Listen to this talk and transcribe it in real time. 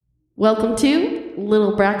Welcome to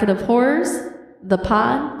Little Bracket of Horrors, the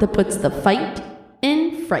pod that puts the fight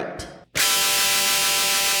in fright.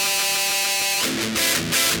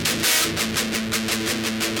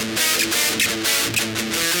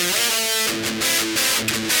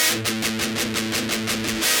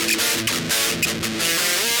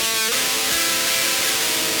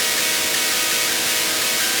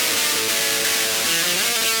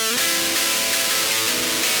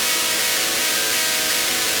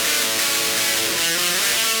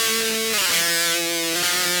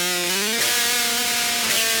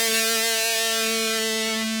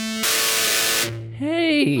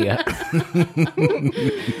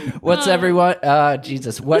 What's everyone?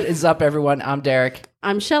 Jesus, what is up, everyone? I'm Derek.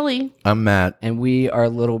 I'm Shelly. I'm Matt. And we are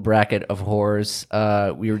Little Bracket of Horrors.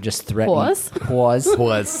 We were just threatening.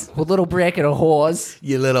 Whores. Well, Little Bracket of Whores.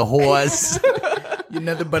 You little whores. You're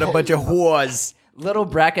nothing but a bunch of whores. Little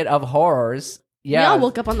Bracket of Horrors. Yeah. We all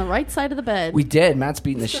woke up on the right side of the bed. We did. Matt's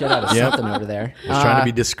beating the shit out of something over there. I was trying to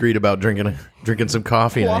be discreet about drinking some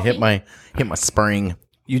coffee, and I hit my spring.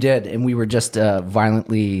 You did, and we were just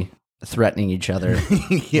violently threatening each other,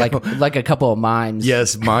 like a couple of mimes.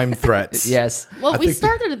 Yes, mime threats. Yes. Well, we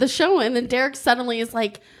started the show, and then Derek suddenly is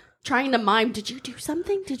like trying to mime. Did you do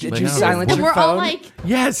something? Did you silence and your we're phone? all like,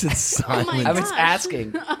 Yes, it's silent. I was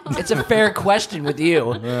asking. It's a fair question with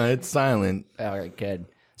you. It's silent. All right, good.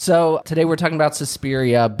 So today we're talking about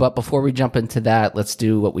Suspiria, but before we jump into that, let's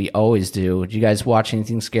do what we always do. Did you guys watch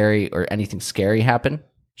anything scary or anything scary happen?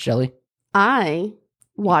 Shelly? I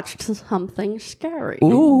watched something scary.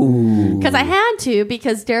 Ooh. Because I had to,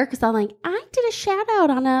 because Derek was all like, I did a shout out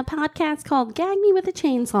on a podcast called Gag Me with a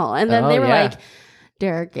Chainsaw. And then they were like,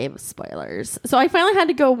 Derek gave us spoilers. So I finally had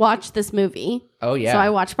to go watch this movie. Oh, yeah. So I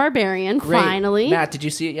watched Barbarian, finally. Matt, did you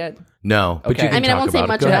see it yet? No, but Okay. you can I mean, I talk won't say about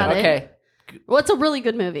much Go ahead. about it. Okay. Well, it's a really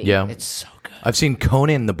good movie. Yeah, It's so good. I've seen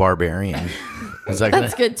Conan the Barbarian. Is that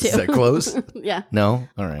That's good, too. Is that close? Yeah. No?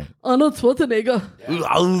 All right. Arnold Schwarzenegger.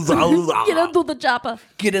 Get into the chopper.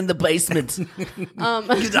 Get in the basement.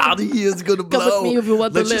 Get out of here, it's gonna blow. with me if you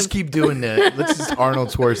want to Let's just live. keep doing that. Let's just Arnold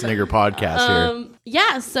Schwarzenegger podcast here.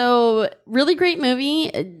 Yeah, so really great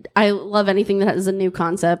movie. I love anything that has a new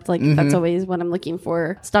concept. Like that's always what I'm looking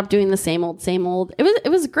for. Stop doing the same old, same old. It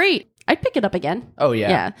was great. I'd pick it up again. Oh,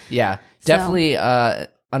 yeah. Yeah. Definitely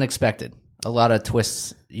unexpected. A lot of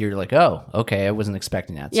twists. You're like, oh, okay, I wasn't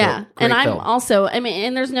expecting that. Yeah, So, great and I'm film. also, I mean,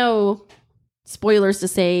 and there's no spoilers to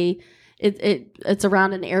say it's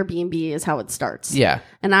around an Airbnb is how it starts. Yeah.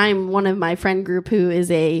 And I'm one of my friend group who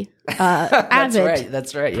is a avid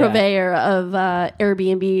That's right. Yeah. purveyor of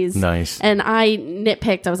Airbnbs. Nice. And I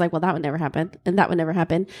nitpicked. I was like, well, that would never happen. And that would never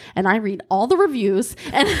happen. And I read all the reviews.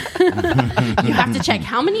 And you have to check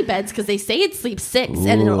how many beds, because they say it sleeps 6.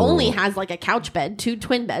 And it only has like a couch bed, 2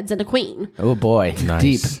 twin beds, and a queen. Oh, boy.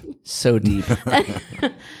 Nice. Deep. So deep.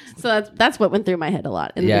 So that's what went through my head a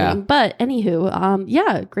lot. In the Yeah. beginning. But anywho,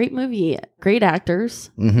 yeah, great movie. Great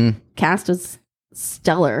actors. Mm-hmm. Cast was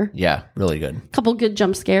stellar. Yeah, really good. Couple good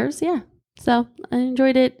jump scares. Yeah. So I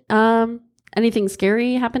enjoyed it. Anything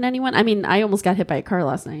scary happen to anyone? I mean, I almost got hit by a car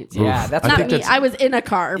last night. So. Yeah, that's I Not think me. that's- I was in a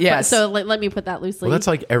car. Yes. So let me put that loosely. Well, that's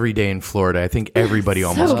like every day in Florida. I think everybody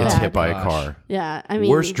almost gets bad. hit by a Gosh. car. yeah. I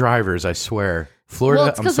mean, Worst drivers, I swear. Florida, well,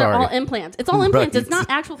 it's I'm because they're sorry. all implants. It's all implants. Right. It's not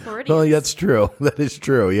actual Floridians. Well, that's true. That is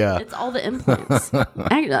true, yeah. It's all the implants.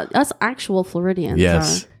 Us actual Floridians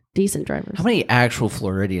Yes. are decent drivers. How many actual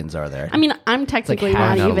Floridians are there? I mean, I'm technically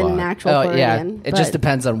half. not Not a even lot. an actual Oh, yeah. Floridian. It just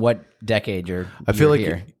depends on what decade you're I feel like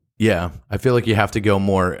here. I feel like you have to go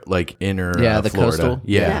more like inner The Florida. coastal.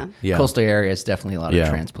 Yeah. Yeah. Coastal area is definitely a lot Yeah. of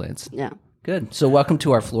transplants. Yeah. Good. So welcome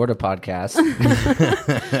to our Florida podcast.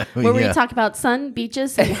 Where we Yeah. talk about sun,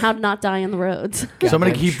 beaches, and how to not die on the roads. So I'm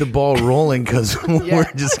going to keep the ball rolling because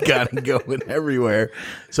we're just kind of going everywhere.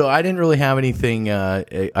 So I didn't really have anything. I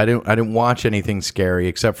didn't watch anything scary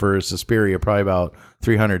except for Suspiria probably about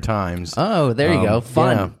 300 times. Oh, there you go.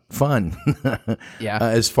 Fun. Yeah, fun. Yeah.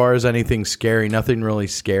 As far as anything scary, nothing really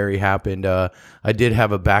scary happened. I did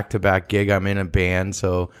have a back-to-back gig. I'm in a band,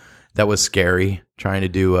 so that was scary. Trying to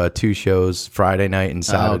do 2 shows, Friday night and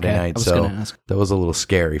Saturday okay. night. I was So gonna ask. that was a little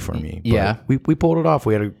scary for me. But Yeah. we pulled it off.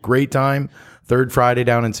 We had a great time. Third Friday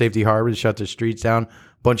down in Safety Harbor, shut the streets down.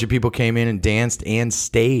 Bunch of people came in and danced and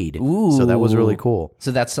stayed. Ooh. So that was really cool.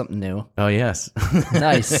 So that's something new. Oh, yes.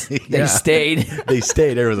 Nice. They Yeah. stayed. They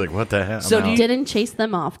stayed. Everyone's like, what the hell? So I'm do out. you- Didn't chase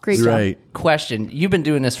them off. Great job. Right. Question. You've been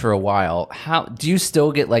doing this for a while. How do you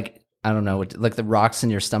still get like I don't know, like the rocks in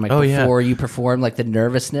your stomach Oh, yeah. before you perform, like the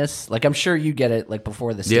nervousness. Like I'm sure you get it like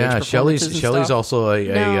before the stage. Yeah, performances and Shelley's stuff. also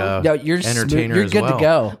a No, you're entertainer. You're as good well. to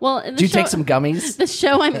go. Well, in the do you show- take some gummies? The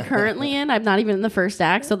show I'm currently in, I'm not even in the first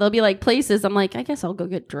act, so there'll be like places I'm like, I guess I'll go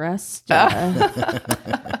get dressed.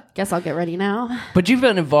 Guess I'll get ready now. But you've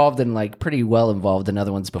been involved in like pretty well involved in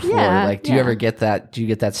other ones before. Yeah, Like, do you yeah. ever get that? Do you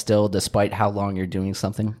get that still, despite how long you're doing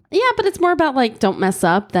something? Yeah, but it's more about like don't mess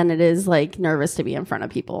up than it is like nervous to be in front of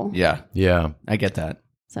people. Yeah, Yeah. I get that.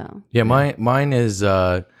 So Yeah, mine is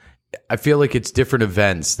I feel like it's different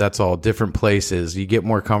events. That's all, different places. You get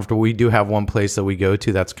more comfortable. We do have one place that we go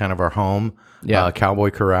to that's kind of our home. Yeah.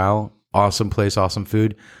 Cowboy Corral. Awesome place, awesome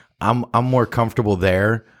food. I'm more comfortable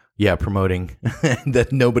there. Yeah, promoting that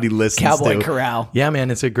nobody listens Cowboy to. Corral. Yeah,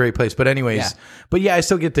 man, it's a great place. But anyways, Yeah. but yeah, I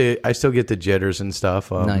still get the jitters and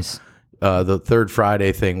stuff. Nice. The third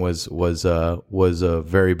Friday thing was a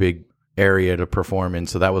very big area to perform in,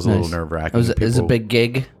 so that was a little nerve wracking. It was a big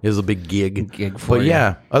gig. It was a big gig for but you.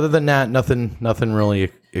 yeah, other than that, nothing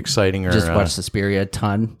really exciting or Just watch Suspiria a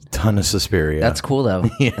ton. ton of Suspiria. That's cool though.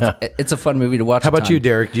 Yeah. It's a fun movie to watch. How about you,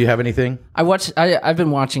 Derek? Do you have anything? I've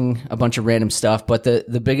been watching a bunch of random stuff, but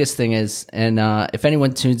the biggest thing is, and if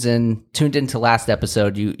anyone tuned into last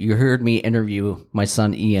episode, you heard me interview my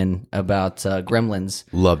son Ian about Gremlins.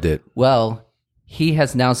 Loved it. Well, he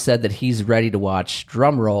has now said that he's ready to watch.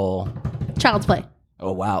 Drum roll. Child's Play.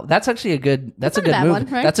 Oh wow, that's actually a good. That's a not a good bad movie.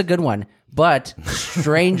 one, right? That's a good one. But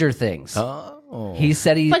Stranger Things. Oh, He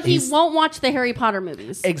said But he he's won't watch the Harry Potter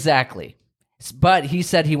movies. exactly. But he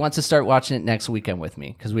said he wants to start watching it next weekend with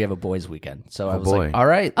me because we have a boys' weekend. So I was boy. like, all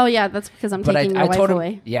right. Oh yeah, that's because I'm But taking your I wife told him,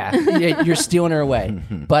 away. yeah, you're stealing her away.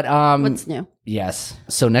 But What's new? yes.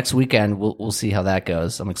 So next weekend we'll see how that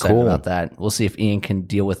goes. I'm excited Cool. about that. We'll see if Ian can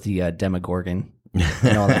deal with the Demogorgon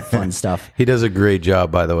and all that fun stuff. he does a great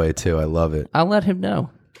job, by the way, too. I love it. I'll let him know.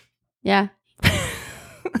 Yeah.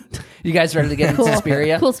 You guys ready to get into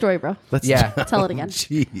Suspiria? Cool story, bro. Yeah. Tell it again.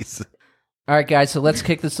 Jeez. All right, guys. So let's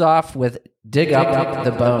kick this off with Dig Up the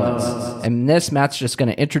Bones. And this, Matt's just going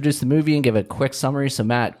to introduce the movie and give a quick summary. So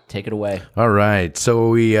Matt, take it away. All right. So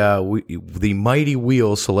we the Mighty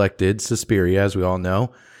Wheel selected Suspiria, as we all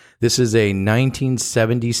know. This is a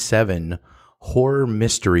 1977 horror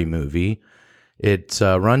mystery movie. Its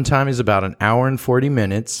runtime is about an hour and 40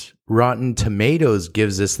 minutes. Rotten Tomatoes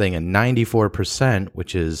gives this thing a 94%,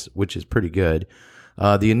 which is pretty good.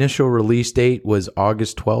 The initial release date was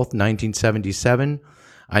August 12th, 1977.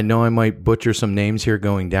 I know I might butcher some names here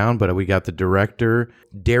going down, but we got the director,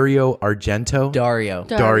 Dario Argento. Dario.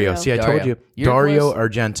 See, I Dario. told you. You're Dario close.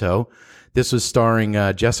 Argento. This was starring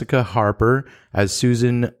Jessica Harper as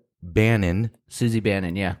Susan Bannon. Susie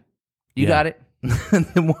Bannon, yeah. You Yeah. got it?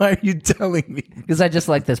 Then why are you telling me? Because I just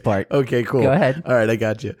like this part. Okay, cool. Go ahead. All right, I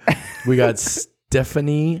got you. We got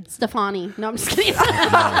Stephanie Stefani. No, I'm just kidding.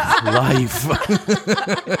 Life.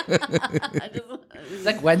 Is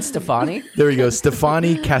that Gwen Stefani? There we go.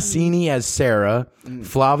 Stefani Cassini as Sarah,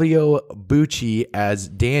 Flavio Bucci as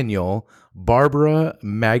Daniel, Barbara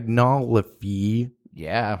Magnolifi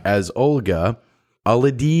Yeah. as Olga,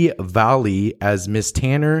 Alidi Valli as Miss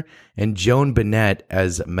Tanner, and Joan Bennett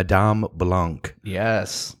as Madame Blanc.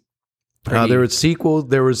 Yes. There was sequel.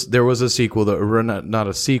 There was a sequel, not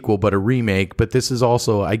a sequel, but a remake. But this is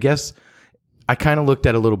also, I guess, I kind of looked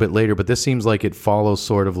at it a little bit later, but this seems like it follows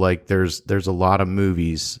sort of like there's a lot of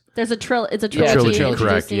movies. It's a trilogy. trilogy, correct,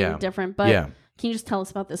 introducing yeah. different. But Yeah. can you just tell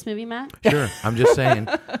us about this movie, Matt? Sure, I'm just saying.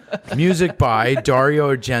 Music by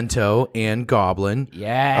Dario Argento and Goblin.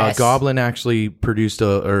 Yes. Goblin actually produced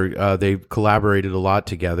they collaborated a lot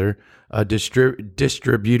together.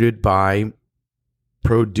 Distributed by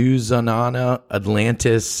Produzionana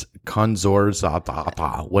Atlantis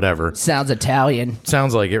Consorzata, whatever. Sounds Italian.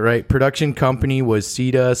 Sounds like it, right? Production company was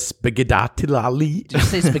Sita Spaghetti. Did you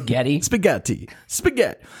say spaghetti? Spaghetti.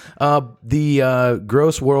 The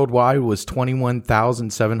gross worldwide was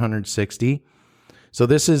 21,760. So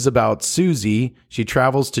this is about Susie. She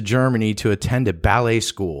travels to Germany to attend a ballet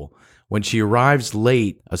school. When she arrives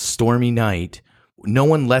late, a stormy night, no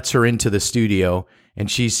one lets her into the studio, and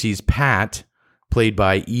she sees Pat, played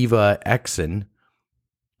by Eva Exon,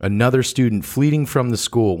 another student fleeing from the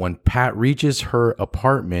school. When Pat reaches her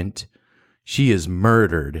apartment, she is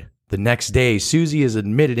murdered. The next day, Susie is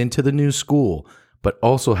admitted into the new school, but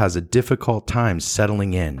also has a difficult time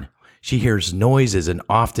settling in. She hears noises and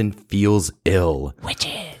often feels ill.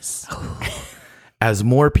 Witches. As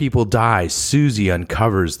more people die, Susie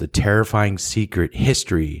uncovers the terrifying secret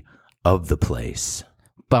history of the place.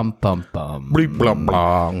 Bum, bum, bum. Bleep, blum,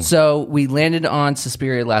 blong. So we landed on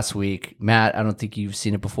Suspiria last week. Matt, I don't think you've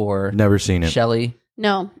seen it before. Never seen it. Shelley?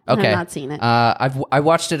 No, Okay. I've not seen it. I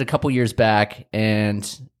watched it a couple years back,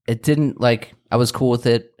 and it didn't like. I was cool with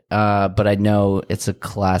it, but I know it's a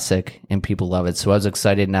classic and people love it. So I was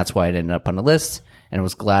excited, and that's why it ended up on the list. And I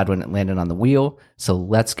was glad when it landed on the wheel. So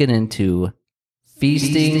let's get into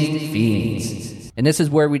Feasting Fiends, and this is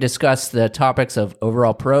where we discuss the topics of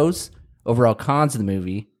overall pros, overall cons of the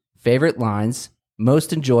movie, favorite lines,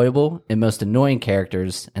 most enjoyable and most annoying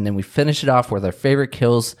characters, and then we finish it off with our favorite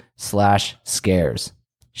kills / scares.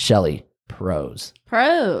 Shelly, pros.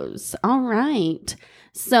 Pros. All right.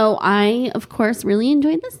 So I, of course, really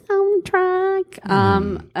enjoyed the soundtrack.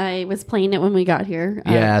 I was playing it when we got here.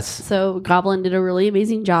 Yes. So Goblin did a really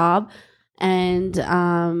amazing job, and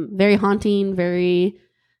very haunting, very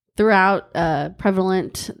throughout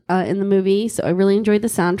prevalent in the movie. So I really enjoyed the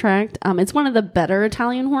soundtrack. It's one of the better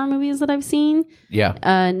Italian horror movies that I've seen.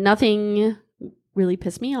 Yeah. Nothing really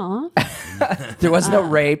pissed me off. There was no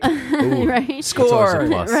rape. Right. Score.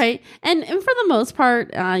 Right. And for the most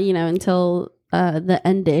part, until the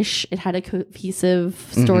end-ish, it had a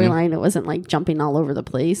cohesive storyline. It wasn't like jumping all over the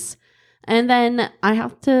place. And then I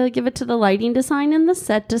have to give it to the lighting design and the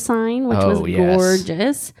set design, which was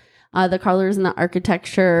gorgeous. The colors and the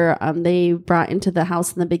architecture they brought into the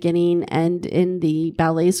house in the beginning and in the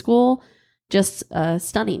ballet school, just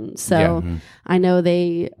stunning. So I know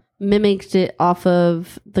they mimicked it off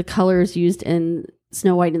of the colors used in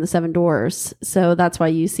Snow White and the Seven Dwarfs. So that's why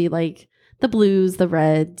you see like the blues, the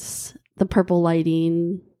reds, the purple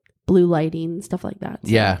lighting, blue lighting, stuff like that.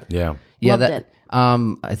 So Yeah. loved it.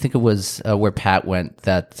 I think it was where Pat went.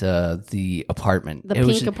 That the apartment, The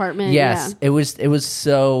pink apartment. Yes, it was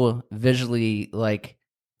so visually like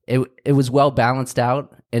it was well balanced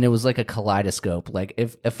out, and it was like a kaleidoscope. Like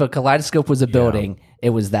if a kaleidoscope was a building,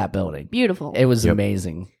 it was that building. Beautiful. It was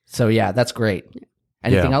amazing. So yeah, that's great.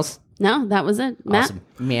 Anything else? No, that was it. Matt? Awesome.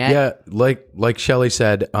 Matt? Yeah, like Shelley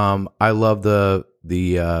said, I love the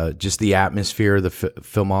just the atmosphere, the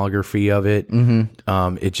filmography of it.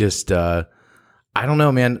 It just I don't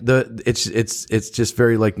know, man. It's just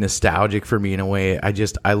very like nostalgic for me in a way.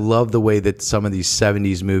 I love the way that some of these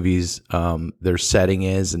 70s movies their setting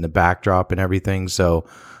is and the backdrop and everything. So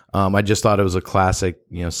I just thought it was a classic,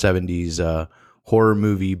 70s horror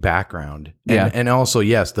movie background. And also,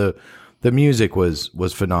 yes, the music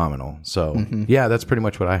was phenomenal. So yeah, that's pretty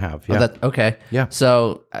much what I have. Yeah. Okay. Yeah.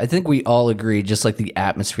 So I think we all agree, just like the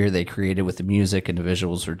atmosphere they created with the music and the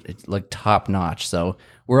visuals are like top notch. So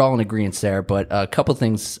we're all in agreement there. But a couple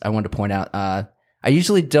things I wanted to point out. I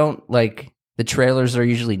usually don't like the trailers are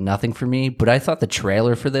usually nothing for me, but I thought the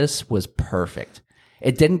trailer for this was perfect.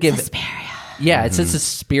 It didn't give Suspiria. Yeah, it says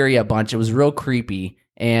Suspiria a bunch. It was real creepy,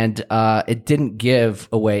 and it didn't give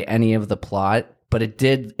away any of the plot. But it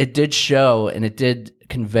did show and it did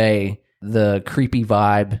convey the creepy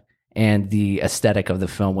vibe and the aesthetic of the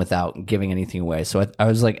film without giving anything away. So I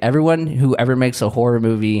was like, everyone who ever makes a horror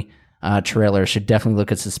movie trailer should definitely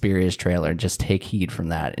look at Suspiria's trailer and just take heed from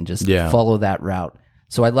that and just follow that route.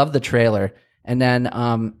 So I love the trailer. And then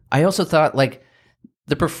I also thought like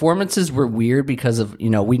the performances were weird because of,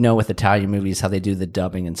 we know with Italian movies how they do the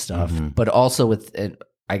dubbing and stuff, but also with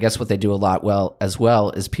I guess what they do a lot as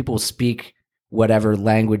well is people speak whatever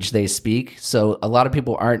language they speak. So a lot of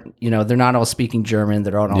people aren't, they're not all speaking German.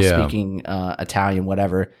 They're not all speaking Italian,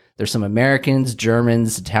 whatever. There's some Americans,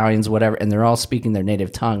 Germans, Italians, whatever, and they're all speaking their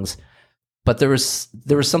native tongues. But there was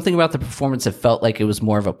something about the performance that felt like it was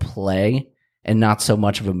more of a play and not so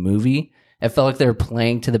much of a movie. It felt like they were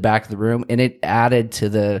playing to the back of the room, and it added to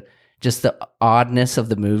the oddness of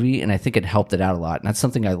the movie, and I think it helped it out a lot. And that's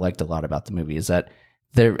something I liked a lot about the movie is that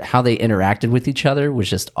how they interacted with each other was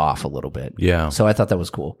just off a little bit. Yeah. So I thought that was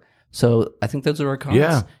cool. So I think those are our cons.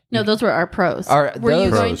 Yeah. No, those were our pros. Were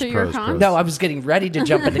you going through your cons? No, I was getting ready to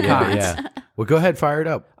jump into cons. Yeah. Well, go ahead, fire it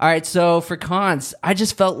up. All right. So for cons, I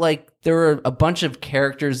just felt like there were a bunch of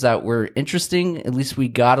characters that were interesting. At least we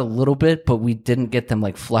got a little bit, but we didn't get them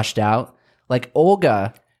like flushed out. Like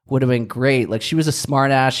Olga would have been great. Like she was a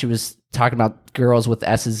smart ass. She was talking about girls with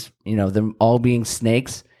S's, them all being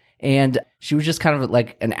snakes. And she was just kind of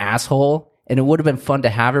like an asshole, and it would have been fun to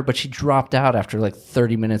have her, but she dropped out after like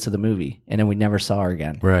 30 minutes of the movie, and then we never saw her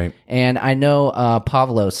again. Right. And I know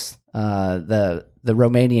Pavlos, the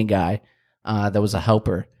Romanian guy that was a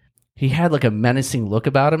helper, he had like a menacing look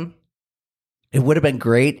about him. It would have been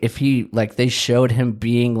great if they showed him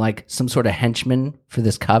being like some sort of henchman for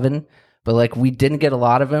this coven, but like we didn't get a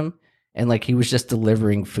lot of him, and like he was just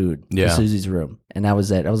delivering food to Susie's room, and that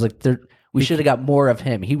was it. I was like, we should have got more of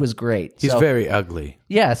him. He was great. He's very ugly.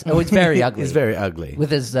 Yes. Oh, he's very ugly. He's very ugly. With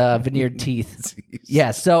his veneered teeth.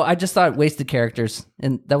 Yeah. So I just thought wasted characters,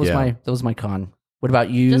 and that was my con. What about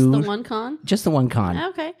you? Just the one con. Just the one con.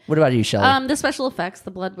 Okay. What about you, Shelly? The special effects,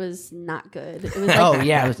 the blood was not good. It was like Oh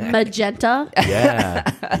yeah, magenta.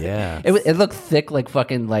 Yeah. it looked thick like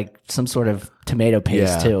fucking like some sort of tomato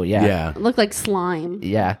paste too. Yeah, It looked like slime.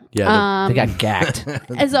 yeah. Yeah. They got gacked.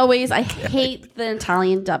 As always, I hate the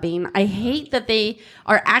Italian dubbing. I hate that they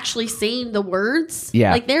are actually saying the words.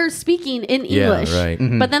 Yeah. Like they're speaking in English. right.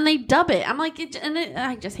 But then they dub it. I'm like,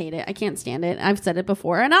 I just hate it. I can't stand it. I've said it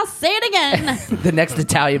before and I'll say it again. The next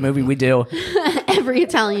Italian movie we do. Every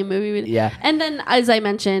Italian movie. Yeah. And then, as I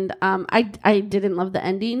mentioned, I didn't love the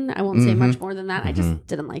ending. I won't say much more than that. I just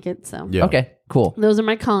didn't like it. So Yeah. Okay, cool. those are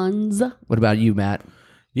my cons. What about you, Matt?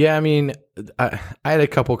 Yeah, I mean, I had a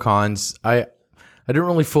couple cons. I didn't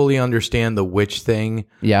really fully understand the witch thing.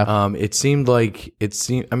 Yeah. I mean,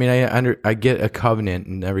 I get a covenant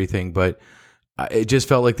and everything, but it just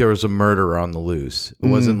felt like there was a murderer on the loose. It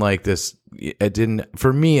wasn't like this. It didn't,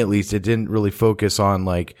 for me at least, it didn't really focus on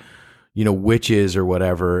like, witches or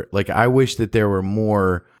whatever. Like, I wish that there were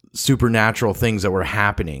more supernatural things that were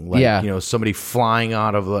happening, like somebody flying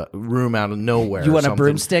out of a room out of nowhere. You or want a something.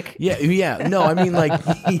 broomstick? Yeah. No, I mean like,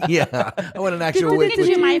 yeah. I want an actual witch. Did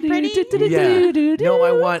you, my pretty? Yeah. No,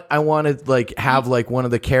 I want to like have like one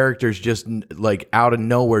of the characters just like out of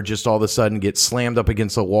nowhere, just all of a sudden get slammed up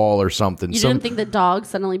against a wall or something. You didn't think the dog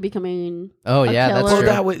suddenly becoming Oh, a yeah, that's killer? true.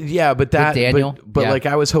 that was but that Daniel? but Yeah. like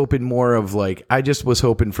I was hoping more of like I just was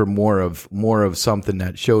hoping for more of something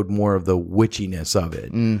that showed more of the witchiness of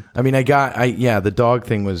it. I mean, the dog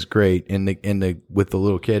thing was great in the with the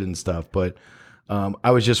little kid and stuff, but I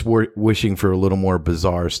was just wishing for a little more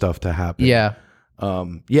bizarre stuff to happen. Yeah.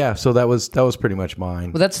 So that was pretty much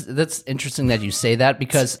mine. Well, that's interesting that you say that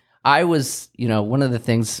because I was, one of the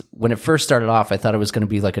things when it first started off, I thought it was going to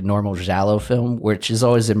be like a normal giallo film, which is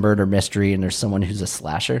always a murder mystery and there's someone who's a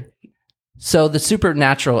slasher. So the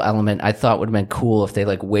supernatural element I thought would have been cool if they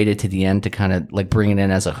like waited to the end to kind of like bring it in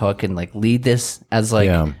as a hook and like lead this as like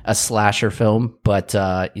a slasher film. But,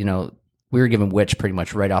 we were given witch pretty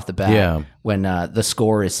much right off the bat when the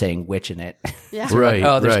score is saying witch in it. Yeah. So we're like, Right,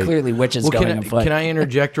 oh, there's right. clearly witches going on foot. Can I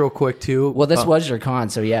interject real quick too? Well, this was your con,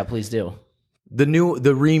 so yeah, please do.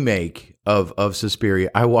 The remake of Suspiria,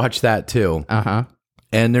 I watched that too. Uh-huh.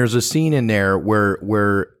 And there's a scene in there where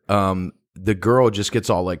the girl just gets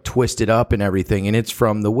all like twisted up and everything, and it's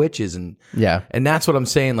from the witches, and that's what I'm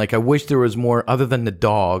saying. Like, I wish there was more other than the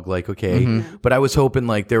dog. Like, okay, but I was hoping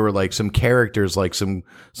like there were like some characters, like some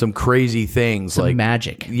crazy things, Some like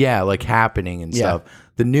magic. yeah, like happening and stuff.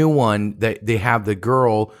 The new one that they have the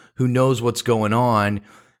girl who knows what's going on.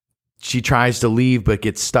 She tries to leave but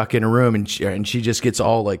gets stuck in a room, and she just gets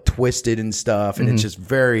all like twisted and stuff, and it's just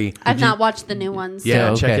very. I've not watched the new ones. Yeah,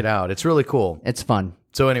 Oh, check okay. it out. It's really cool. It's fun.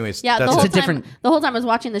 So, anyways, Yeah, that's the whole it. time, the whole time I was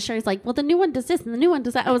watching the show, he's like, well, the new one does this and the new one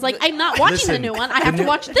does that. I was like, I'm not watching the new one. I have to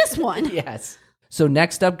watch this one. Yes. So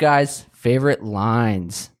next up, guys, favorite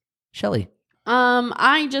lines. Shelly.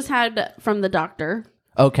 I just had from the doctor,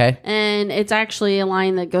 Okay. and it's actually a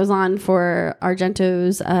line that goes on for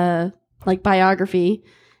Argento's like biography,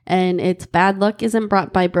 and it's bad luck isn't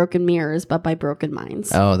brought by broken mirrors, but by broken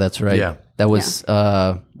minds. Oh, that's right. Yeah. That was,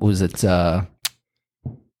 what was it?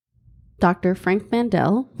 Dr. Frank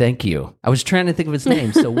Mandel. Thank you. I was trying to think of his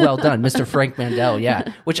name, so well done. Mr. Frank Mandel,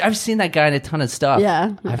 yeah. Which I've seen that guy in a ton of stuff.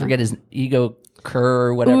 Yeah. I forget his Ego Kerr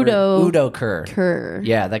or whatever. Udo Kerr. Kerr.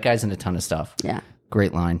 Yeah, that guy's in a ton of stuff. Yeah.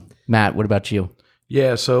 Great line. Matt, what about you?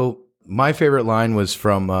 Yeah, so my favorite line was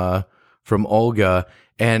from Olga,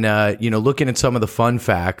 and looking at some of the fun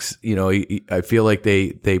facts, I feel like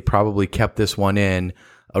they probably kept this one in.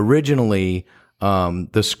 Originally,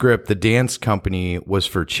 the script, the dance company was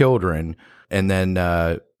for children, and then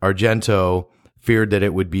Argento feared that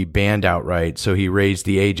it would be banned outright, so he raised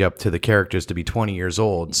the age up to the characters to be 20 years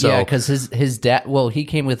old. So yeah, because his dad, well, he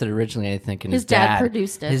came with it originally, I think, and his dad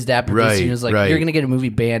produced it. His dad produced it. Right, He was like, right. you're going to get a movie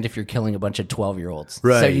banned if you're killing a bunch of 12-year-olds. So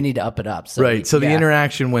Right. you need to up it up. So right. So the yeah.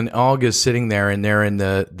 interaction when Olga's sitting there and they're in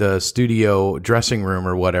the studio dressing room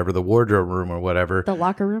or whatever, the wardrobe room or whatever. The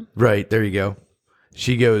locker room. Right. There you go.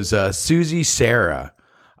 She goes, Susie Sarah.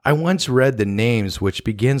 I once read the names which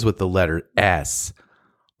begins with the letter S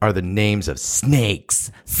are the names of snakes.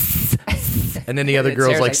 And then the other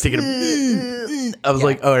girl's Sarah's like like, sticking I was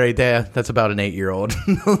like, all right, that's about an 8-year-old.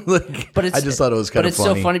 But it's, I just thought it was kind but of it's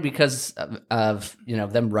so funny because of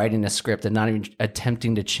them writing a script and not even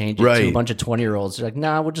attempting to change it to a Right. bunch of 20-year-olds. They're like,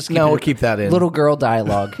 nah, we'll just keep we'll keep that in. little girl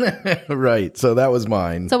dialogue. Right. So that was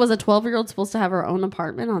mine. So was a 12-year-old supposed to have her own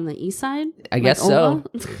apartment on the east side? I guess so.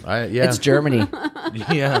 Yeah. It's Germany.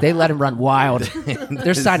 yeah. They let him run wild.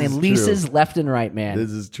 They're signing is leases left and right, man.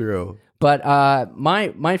 This is true. But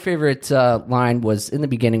my favorite line was in the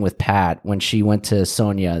beginning with Pat when she went to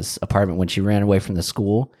Sonia's apartment when she ran away from the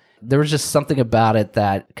school. There was just something about it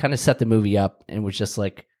that kind of set the movie up and was just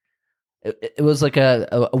like it was like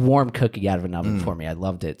a warm cookie out of an oven for me. I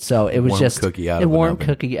loved it. So it was Warm just cookie out a of an warm oven.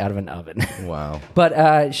 cookie out of an oven. Wow.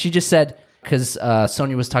 But she just said, because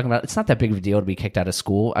Sonia was talking about, it's not that big of a deal to be kicked out of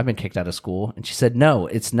school. I've been kicked out of school. And she said, no,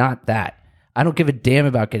 it's not that. I don't give a damn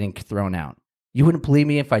about getting thrown out. You wouldn't believe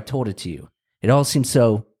me if I told it to you. It all seems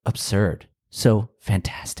so absurd, so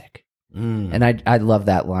fantastic. And I love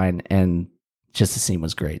that line, and just the scene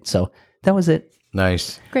was great. So that was it.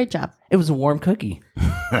 Nice. Great job. It was a warm cookie.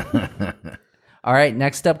 All right,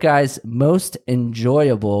 next up, guys, most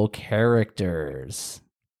enjoyable characters.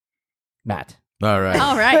 Matt. All right.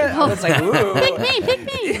 All right. I was like, ooh. Pick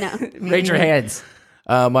me. No. Raise your hands.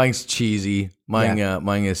 Mine's cheesy. Mine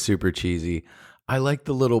is super cheesy. I like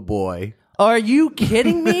the little boy. Are you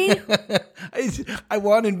kidding me? I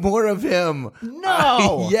wanted more of him.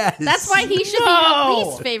 No. Yes. That's why he should be your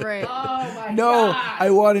least favorite. No, I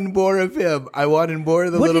wanted more of him. I wanted more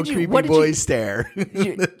of the little creepy boy stare.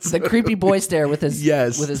 The creepy boy stare with his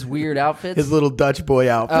with his weird outfits. His little Dutch boy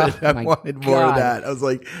outfit. Oh, I my wanted more of God. that. I was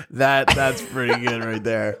like, that's pretty good right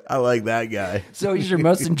there. I like that guy. So he's your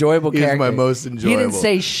most enjoyable He's character. my most He enjoyable. didn't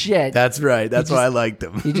say shit. That's right. That's why I liked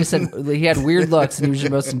him. He just said he had weird looks and he was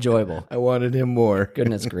your most enjoyable. I wanted him more.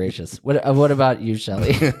 Goodness gracious. What about you,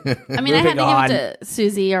 Shelley? I mean, I had to on. give it to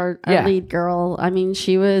Susie, our Yeah. lead girl. I mean,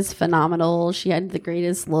 she was phenomenal. She had the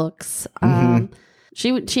greatest looks.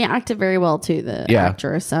 She acted very well too, the Yeah.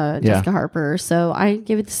 actress, Jessica Harper. So I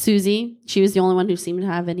give it to Susie. She was the only one who seemed to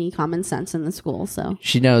have any common sense in the school. So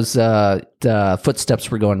She knows the footsteps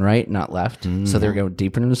were going right, not left. So they were going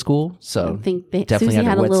deeper into school. So I think definitely Susie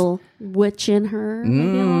had a wits. little witch in her.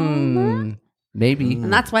 Maybe.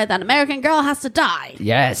 And that's why that American girl has to die.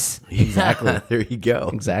 Yes. Exactly. There you go.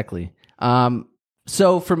 Exactly.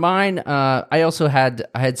 So for mine, I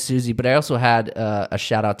had Susie, but I also had a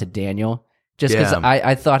shout out to Daniel, just because Yeah.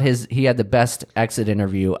 I thought he had the best exit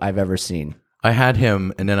interview I've ever seen. I had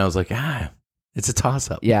him, and then I was like, it's a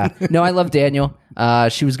toss-up. Yeah, no, I love Daniel.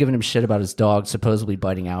 She was giving him shit about his dog supposedly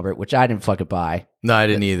biting Albert, which I didn't fucking buy. No, I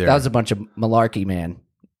didn't either. That was a bunch of malarkey, man.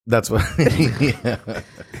 That's what. Yeah,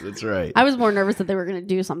 that's right. I was more nervous that they were going to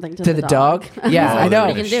do something to The dog? Yeah, I know.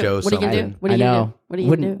 What are you going to do? What are you going to do? What are I you know. going to do? What are you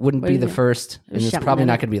going to do? Wouldn't What are be you the gonna do? first, and it's Shut probably up.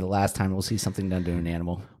 not going to be the last time we'll see something done to an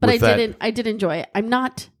animal. But With that- I did enjoy it. I'm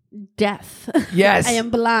not deaf. Yes. I am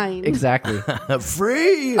blind. Exactly.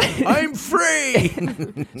 Free. I'm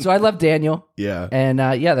free. So I love Daniel. Yeah. And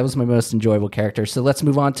that was my most enjoyable character. So let's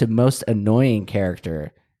move on to most annoying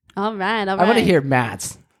character. All right. I want to hear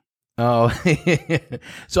Matt's. Oh,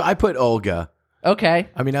 so I put Olga. Okay.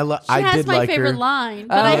 I mean, I She has did my like favorite her. line,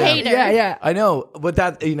 but I hate her. Yeah. I know, but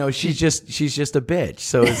that she's just a bitch.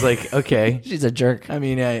 So it's like, okay. She's a jerk. I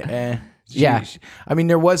mean, Yeah. I mean,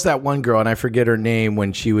 there was that one girl, and I forget her name,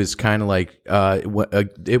 when she was kind of like,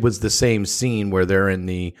 it was the same scene where they're in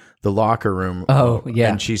the locker room. Oh, yeah.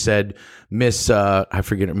 And she said, Miss, I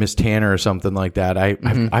forget her, Miss Tanner or something like that.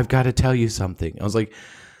 I've got to tell you something. I was like,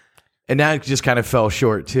 and that just kind of fell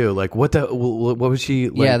short too. Like, what was she?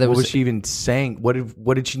 Like, Yeah, what was she even saying? What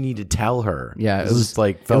did she need to tell her? Yeah, it was just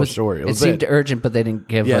like fell short. It seemed urgent, but they didn't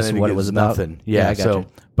give us then what it gives was about. nothing. Yeah, I so gotcha.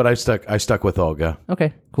 but I stuck with Olga.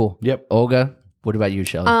 Okay, cool. Yep. Olga, what about you,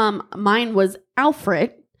 Shelly? Mine was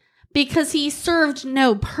Alfred because he served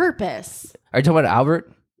no purpose. Are you talking about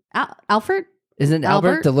Albert? Alfred? Isn't it Albert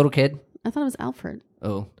Albert? the little kid? I thought it was Alfred.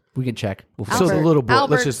 Oh, we can check. We'll So the Albert. little boy.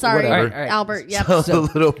 Albert, let's just sorry. whatever. All right. Albert, yep. So the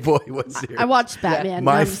little boy was here. I watched Batman.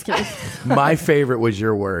 My- No, I'm just kidding. My favorite was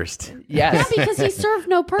your worst. Yeah, Yes. because he served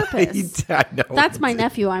no purpose. I know. That's my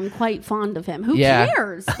nephew. I'm quite fond of him. Who Yeah.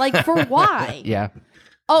 cares? Like, for why? Yeah.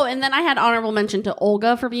 Oh, and then I had honorable mention to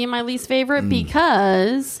Olga for being my least favorite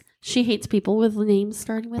because she hates people with names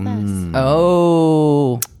starting with S.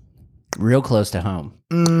 Oh, real close to home.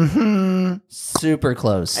 Mm-hmm. Super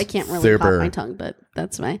close. I can't really Super. pop my tongue, but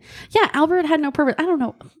that's my... Yeah, Albert had no purpose. I don't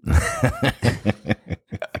know.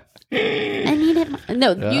 I needed...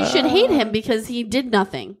 No, you should hate him because he did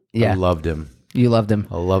nothing. Yeah. I loved him. You loved him.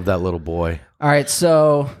 I love that little boy. All right,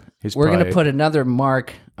 so He's we're going to probably- put another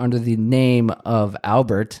mark under the name of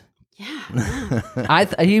Albert.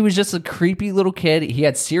 Yeah. He was just a creepy little kid. He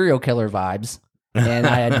had serial killer vibes, and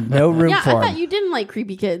I had no room Yeah, I for thought him. you didn't like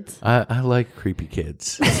creepy kids. I like creepy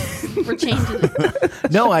kids. We're changing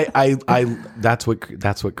it. No, I that's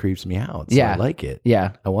what creeps me out. So Yeah. I like it.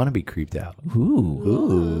 Yeah. I want to be creeped out.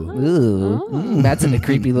 Ooh. Ooh. That's into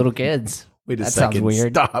creepy little kids. Wait a That second. sounds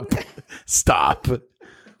weird. Stop.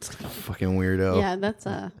 Fucking weirdo. Yeah, that's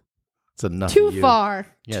It's enough. Too of you. far.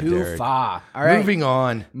 Yeah, Too Derek. far. All right.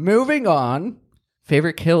 Moving on.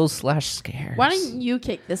 Favorite kills / scares. Why don't you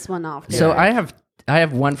kick this one off? Derek? So I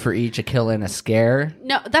have one for each, a kill and a scare.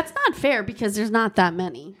 No, that's not fair because there's not that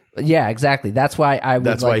many. Yeah, exactly. That's why I would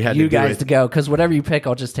That's why like you had you to do guys it. to go, because whatever you pick,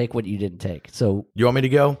 I'll just take what you didn't take. So You want me to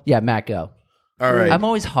go? yeah, Matt, go. All right. I'm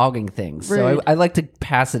always hogging things, so Rude. I like to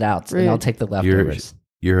pass it out, and I'll take the leftovers.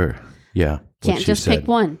 Yeah. what Can't she just said. pick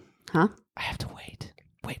one, huh? I have to wait.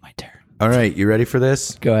 Wait my turn. All right. You ready for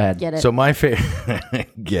this? Go ahead. Get it? So my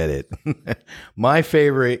favorite, get it. My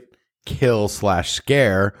favorite kill /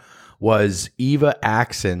 scare was Eva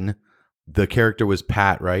Axon. The character was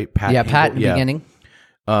Pat, right? Pat. Yeah, Pat in the Yeah. beginning.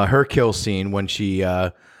 Her kill scene when she,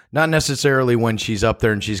 not necessarily when she's up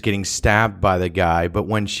there and she's getting stabbed by the guy, but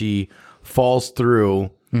when she falls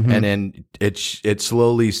through and then it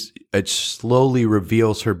slowly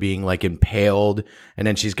reveals her being like impaled, and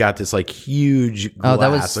then she's got this like huge glass that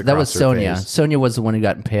was across her Sonia. face. Sonia was the one who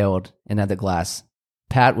got impaled and had the glass.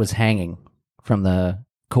 Pat was hanging from the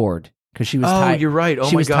cord because she was tied. You're right. Oh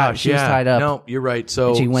she my was gosh, she was tied up. No, you're right. So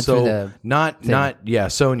And she went through the not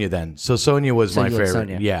Sonia then. So Sonia was So my you like favorite.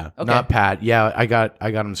 Sonia. Yeah, Okay. not Pat. Yeah, I got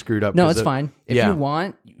them screwed up. No, 'cause it's it- fine. If yeah. you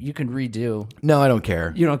want, you can redo. No, I don't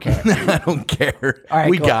care. You don't care. I don't care. All right,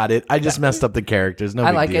 we go got it. I just messed up the characters. No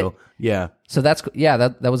I big like deal. it. Yeah. So that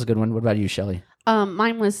was a good one. What about you, Shelly?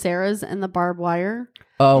 Mine was Sarah's and the barbed wire.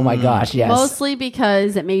 Oh my gosh, yes. Mostly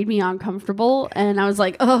because it made me uncomfortable, and I was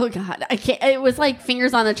like, "Oh God, I can't." It was like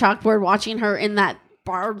fingers on the chalkboard watching her in that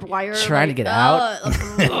barbed wire, Trying to like, get out.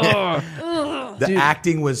 The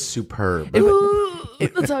acting was superb.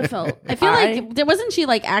 That's how I felt. I feel like there wasn't she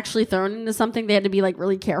like actually thrown into something. They had to be like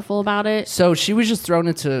really careful about it. So she was just thrown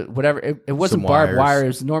into whatever. It wasn't Some barbed wires. wire. It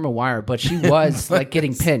was normal wire, but she was like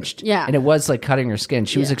getting pinched. Yeah. And it was like cutting her skin.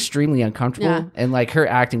 She was Yeah. extremely uncomfortable. Yeah. And like her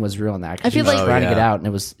acting was real in that. 'Cause I she feel was like- trying to get yeah. out, and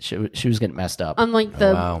it was she was getting messed up. Unlike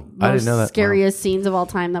the Wow. I didn't most know that. Wow. scariest scenes of all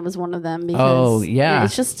time, that was one of them. Because Oh, yeah.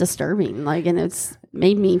 it's just disturbing. Like, and it's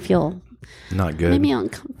made me feel Not good. made me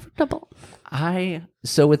uncomfortable.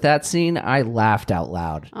 So with that scene, I laughed out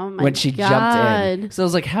loud Oh my when she jumped in. God. So I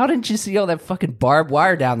was like, "How didn't you see all that fucking barbed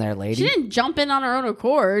wire down there, lady?" She didn't jump in on her own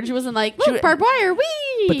accord. She wasn't like, "Look, barbed wire,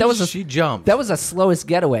 wee!" But that was She jumped. that was the slowest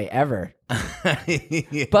getaway ever.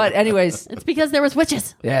 But anyways, It's because there was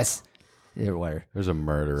witches. yes, there were. There's a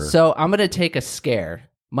murderer. So I'm gonna take a scare.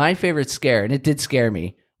 My favorite scare, and it did scare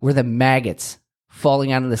me, were the maggots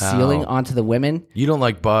falling out of the ceiling onto the women. You don't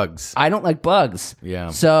like bugs. I don't like bugs. Yeah.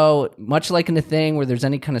 So much like in the Thing, where there's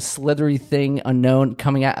any kind of slithery thing unknown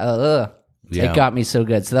coming out, Yeah. it got me so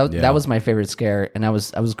good. So Yeah. that was my favorite scare, and I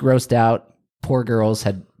was grossed out. Poor girls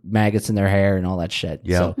had maggots in their hair and all that shit.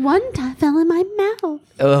 Yeah. So, One time fell in my mouth.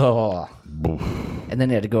 ugh. And then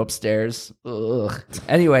they had to go upstairs. Ugh.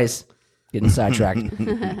 Anyways, getting sidetracked.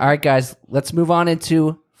 All right, guys, let's move on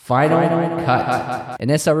into Final Cut. In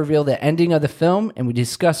this, I'll reveal the ending of the film, and we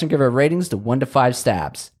discuss and give our ratings to 1 to 5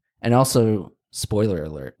 stabs. And also, spoiler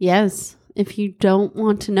alert. Yes, if you don't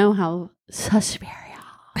want to know how Suspiria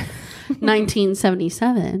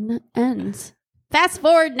 1977 ends, fast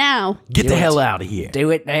forward now. Get the hell out of here. Do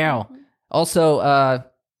it now. Also,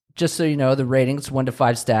 just so you know, the ratings 1 to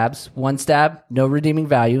 5 stabs. 1 stab, no redeeming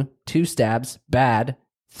value. 2 stabs, bad.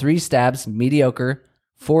 3 stabs, mediocre.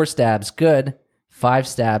 4 stabs, good. 5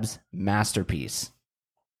 stabs, masterpiece.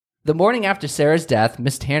 The morning after Sarah's death,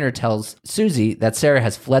 Miss Tanner tells Susie that Sarah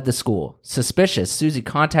has fled the school. Suspicious, Susie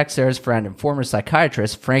contacts Sarah's friend and former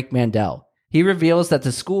psychiatrist, Frank Mandel. He reveals that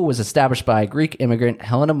the school was established by a Greek immigrant,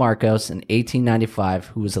 Helena Marcos, in 1895,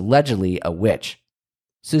 who was allegedly a witch.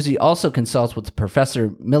 Susie also consults with Professor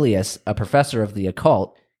Milius, a professor of the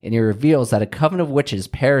occult, and he reveals that a coven of witches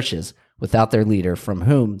perishes without their leader, from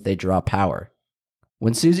whom they draw power.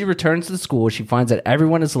 When Susie returns to the school, she finds that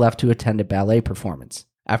everyone is left to attend a ballet performance.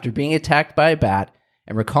 After being attacked by a bat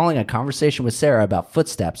and recalling a conversation with Sarah about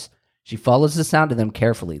footsteps, she follows the sound of them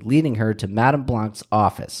carefully, leading her to Madame Blanc's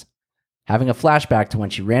office. Having a flashback to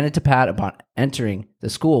when she ran into Pat upon entering the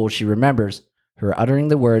school, she remembers her uttering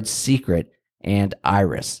the words secret and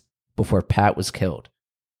iris before Pat was killed.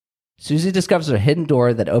 Susie discovers a hidden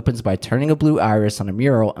door that opens by turning a blue iris on a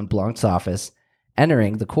mural in Blanc's office.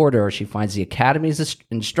 Entering the corridor, she finds the Academy's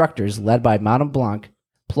instructors, led by Madame Blanc,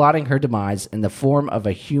 plotting her demise in the form of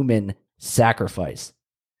a human sacrifice.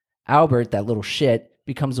 Albert, that little shit,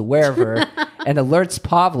 becomes aware of her and alerts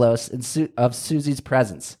Pavlos of Susie's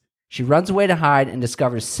presence. She runs away to hide and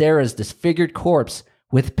discovers Sarah's disfigured corpse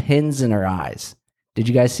with pins in her eyes. Did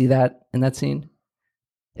you guys see that in that scene?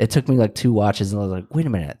 It took me like 2 watches, and I was like, wait a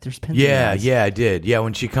minute, there's pins in her eyes. Yeah, I did. Yeah,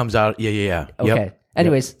 when she comes out. Yeah. Okay. Yep.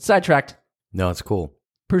 Anyways, sidetracked. No, it's cool.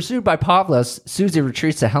 Pursued by Pavlos, Susie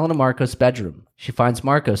retreats to Helena Marcos' bedroom. She finds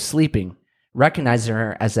Marcos sleeping, recognizing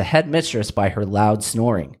her as the head mistress by her loud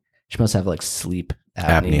snoring. She must have like sleep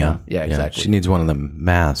apnea. Yeah, exactly. She needs one of the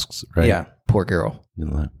masks, right? Yeah, poor girl.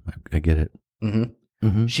 I get it.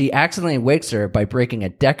 She accidentally wakes her by breaking a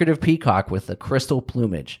decorative peacock with a crystal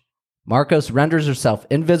plumage. Marcos renders herself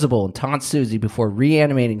invisible and taunts Susie before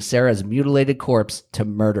reanimating Sarah's mutilated corpse to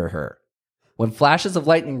murder her. When flashes of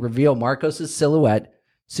lightning reveal Marcos' silhouette,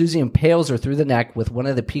 Susie impales her through the neck with one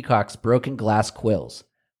of the peacock's broken glass quills.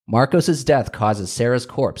 Marcos' death causes Sarah's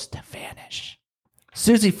corpse to vanish.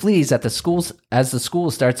 Susie flees as the school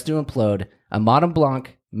starts to implode. Madame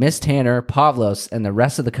Blanc, Miss Tanner, Pavlos, and the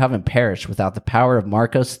rest of the coven perish without the power of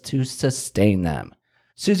Marcos to sustain them.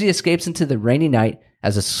 Susie escapes into the rainy night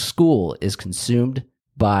as the school is consumed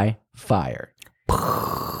by fire.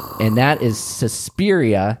 And that is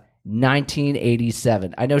Suspiria,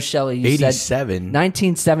 1987. I know, Shelley, you 87? said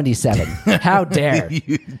 1977. How dare.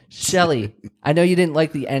 Shelley, I know you didn't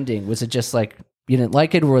like the ending. Was it just like you didn't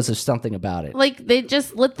like it, or was there something about it? Like, they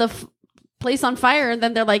just lit the place on fire, and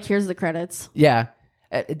then they're like, here's the credits. Yeah.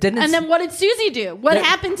 And then what did Susie do? What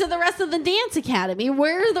happened to the rest of the dance academy?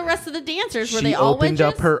 Where are the rest of the dancers? Were they all witches? She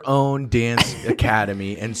opened up her own dance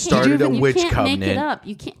academy and started a witch covenant. You can't make it up.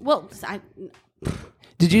 You can't. Well,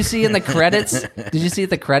 Did you see in the credits? Did you see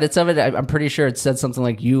the credits of it? I'm pretty sure it said something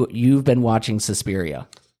like you've been watching Suspiria.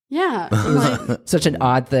 Yeah. Like, such an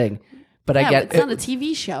odd thing. But I get it's not a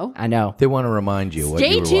TV show. I know. They want to remind you what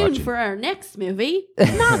Stay you were tuned watching. for our next movie,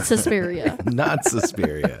 not Suspiria. Not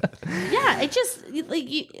Suspiria. Yeah, it just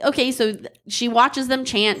okay. So she watches them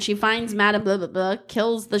chant. She finds Madame blah blah blah,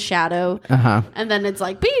 kills the shadow, and then it's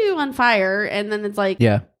like boo on fire, and then it's like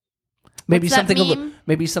maybe what's that something meme?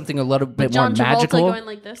 maybe something a little bit John more Travolta magical. going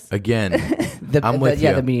like this Again, I'm with you.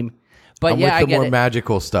 Yeah, the meme. But I'm yeah, with I the get more it.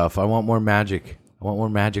 magical stuff. I want more magic. I want more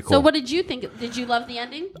magical. So what did you think? Did you love the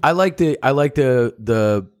ending? I like the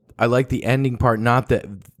ending part, not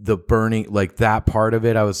the burning, like that part of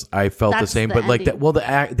it. I felt the That's same, the but like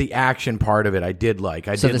ending. the action part of it, I did like.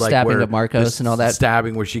 I So did the like stabbing where of Marcos the and all that?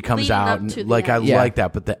 stabbing where she comes Leading out, up and to the like I end. Yeah. like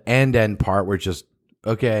that. But the end part where it's just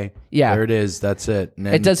okay, Yeah. there it is. That's it. And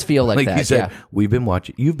then, It does feel like that, you said.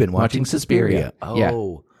 yeah. You've been watching Suspiria. Yeah.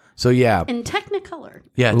 Oh, so yeah, In Technicolor.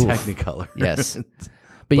 yeah, Technicolor. Yes.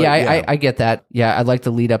 But But yeah. I get that. Yeah, I like the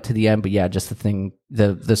lead up to the end, but yeah, just the thing,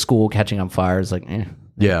 the school catching on fire is like,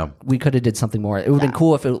 Yeah. we could have did something more. It would have been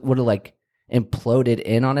cool if it would have like imploded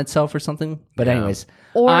in on itself or something. But anyways,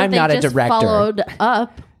 Or I'm they not a just director. followed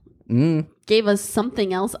up, gave us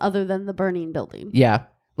something else other than the burning building. Yeah,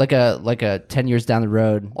 like a 10 years down the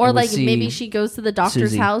road, Or and we like see maybe she goes to the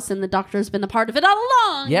doctor's Susie. house and the doctor's been a part of it all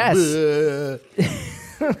along. Yes,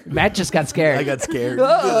 Matt just got scared. I got scared.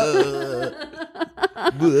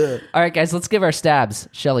 All right, guys, let's give our stabs.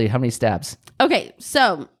 Shelley, how many stabs? Okay,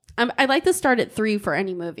 so I like to start at 3 for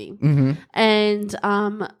any movie, and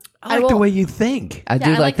I like the way you think. I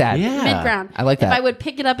do like that. Yeah. mid-ground. I like that. If I would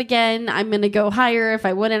pick it up again, I'm going to go higher. If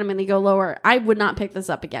I wouldn't, I'm going to go lower. I would not pick this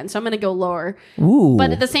up again, so I'm going to go lower. Ooh,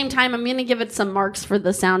 But at the same time, I'm going to give it some marks for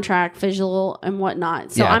the soundtrack, visual, and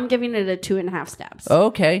whatnot. So Yeah. I'm giving it a 2.5 stabs.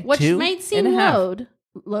 okay, Which 2 might seem and a half. load.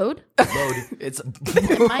 It's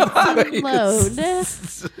It might seem load.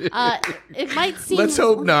 It might seem. Let's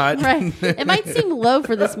hope not. Right. It might seem low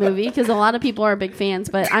for this movie because a lot of people are big fans,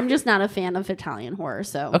 but I'm just not a fan of Italian horror,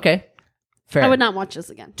 so Okay, fair. I would not watch this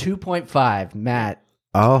again. 2.5, Matt.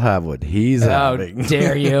 I'll have what he's How having.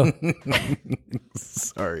 dare you?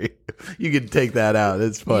 Sorry, you can take that out.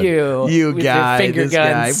 It's fun. You with your guy, finger this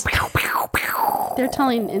guns. guy. They're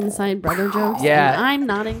telling inside brother jokes. Yeah. And I'm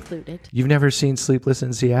not included. You've never seen Sleepless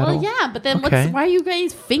in Seattle? Well, yeah, but then Okay. why are you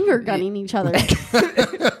guys finger gunning each other?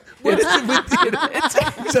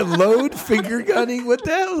 It's a load finger gunning. What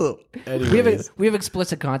the hell? Anyways, We have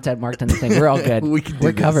explicit content marked on the thing. We're all good. we can do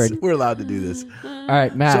We're this. covered. We're allowed to do this. All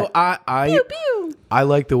right, Matt. So I Pew. I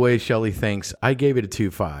like the way Shelley thinks. I gave it a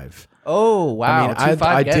 2.5. oh wow! I mean, 2.5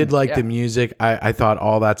 I again. did like Yeah. the music. I thought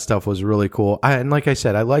all that stuff was really cool. And like I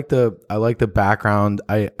said, I like the background.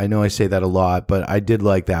 I know I say that a lot, but I did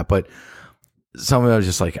like that. But some of it was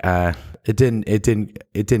just like, it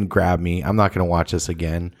didn't grab me. I'm not gonna watch this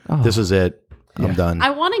again. This is it. I'm done.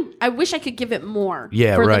 I wish I could give it more.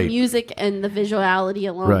 Yeah, for right. the music and the visuality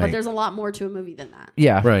alone, Right. but there's a lot more to a movie than that.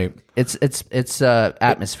 Yeah, Right. It's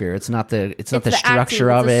atmosphere. It's not the It's the the structure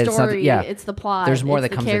acting, of it. it's the story, It's not it's the plot. There's more it's that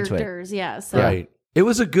the comes into it. characters, Yeah, so Right. It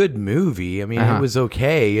was a good movie. I mean, it was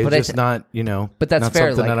okay. It's But I just th- not, But that's not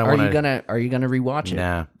fair. something Like, that I are wanna- you gonna rewatch it?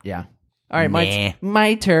 Nah. Yeah. All right,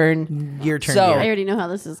 my turn. Your turn. So- I Garrett. already know how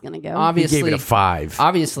this is going to go. You Obviously, gave it a 5.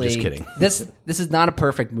 Obviously, Just kidding. This is not a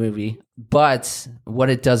perfect movie, but what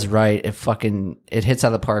it does right, it hits out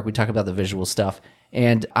of the park. We talk about the visual stuff,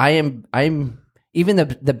 and I'm even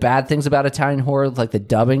the bad things about Italian horror, like the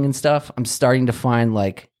dubbing and stuff. I'm starting to find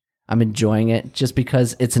like I'm enjoying it just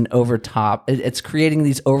because it's an over top. It's creating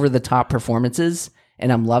these over the top performances,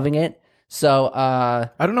 and I'm loving it. So I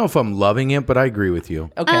don't know if I'm loving it, but I agree with you.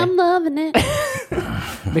 okay, I'm loving it.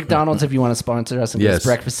 McDonald's, if you want to sponsor us and give us Yes.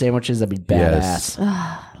 breakfast sandwiches, that'd be badass. Yes.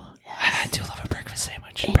 I do love a breakfast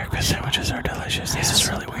sandwich. Breakfast sandwiches are delicious. This is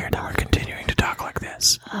really weird that we're continuing to talk like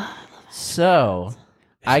this. So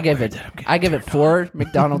I give it 4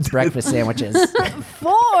 McDonald's breakfast sandwiches.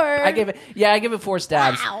 4. I give it 4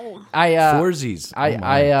 stabs. Wow. Foursies.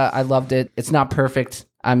 I loved it. It's not perfect.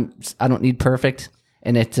 I don't need perfect.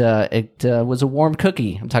 And it was a warm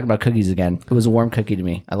cookie. I'm talking about cookies again. It was a warm cookie to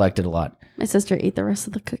me. I liked it a lot. My sister ate the rest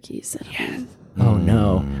of the cookies. Oh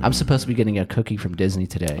no. I'm supposed to be getting a cookie from Disney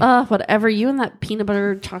today. Whatever. You and that peanut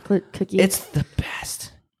butter chocolate cookie. It's the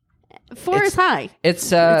best. 4 is high. It's It's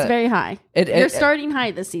very high. it- You're it- starting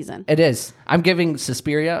high this season. It is. I'm giving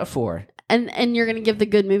Suspiria a 4. And you're going to give the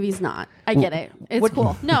good movies not. I get it. It's what-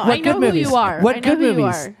 cool. No, what I know good who movies? you are. What I know good who you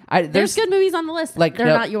movies? are. There's- There's good movies on the list. like, They're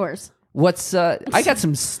no- not yours. What's I got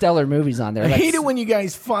some stellar movies on there. I Like, hate it when you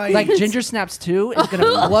guys fight. like Ginger Snaps 2 is going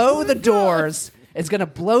to blow the doors. It's going to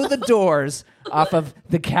blow the doors off of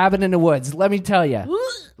The Cabin in the Woods. Let me tell you.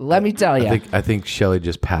 I think Shelly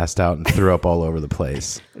just passed out and threw up all over the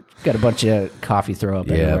place. Got a bunch of coffee throw up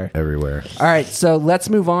Yeah, everywhere. everywhere. All right, so let's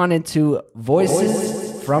move on into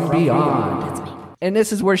Voices from Beyond. And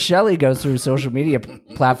this is where Shelly goes through social media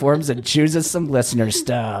platforms and chooses some listener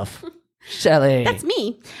stuff. Shelly. That's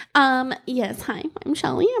me. Yes, hi. I'm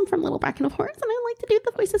Shelly. I'm from Little Bracken of Horrors, and I like to do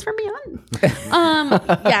the Voices from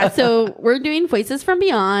Beyond. Yeah, so we're doing Voices from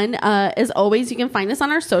Beyond. As always, you can find us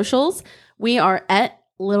on our socials. We are at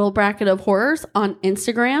Little Bracket of Horrors on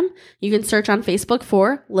Instagram. You can search on Facebook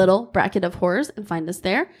for Little Bracket of Horrors and find us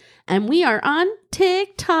there. And we are on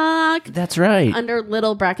TikTok That's right. under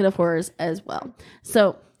Little Bracket of Horrors as well.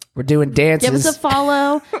 So We're doing dances. give us a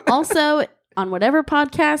follow. Also, on whatever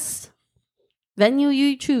podcast venue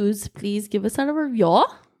you choose, please give us a review.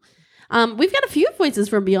 We've got a few Voices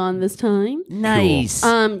from Beyond this time. Nice.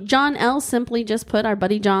 John L. simply just put, our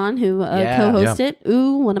buddy John, who Yeah. co-hosted,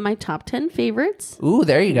 one of my top 10 favorites, Ooh,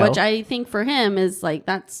 there you go. which I think for him is like,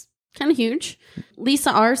 that's kind of huge.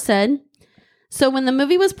 Lisa R. said, so when the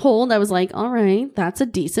movie was pulled, I was like, all right, that's a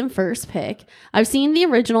decent first pick. I've seen the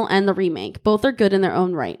original and the remake. Both are good in their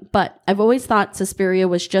own right, but I've always thought Suspiria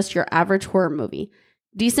was just your average horror movie.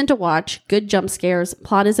 Decent to watch, good jump scares,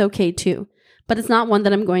 plot is okay too. But it's not one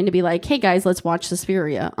that I'm going to be like, hey guys, let's watch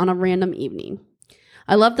Suspiria on a random evening.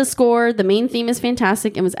 I love the score. The main theme is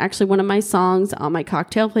fantastic and was actually one of my songs on my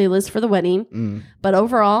cocktail playlist for the wedding. But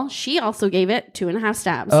overall, she also gave it 2.5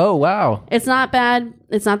 stabs. Oh, wow. It's not bad.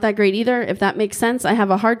 It's not that great either, if that makes sense. I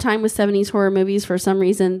have a hard time with 70s horror movies for some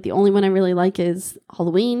reason. The only one I really like is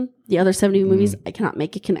Halloween. The other 70s movies I cannot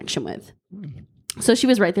make a connection with. So she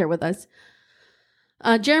was right there with us.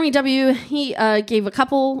 Jeremy W., he gave a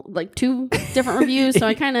couple, like 2 different reviews, so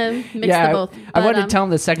I kind of mixed them both. I But, wanted to tell him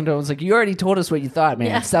the second one. I was like, you already told us what you thought,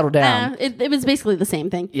 man. Settle down. It was basically the same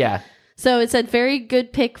thing. Yeah. So it said, very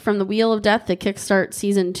good pick from the Wheel of Death to kickstart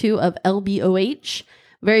season 2 of LBOH.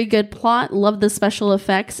 Very good plot. Love the special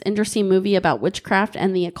effects. Interesting movie about witchcraft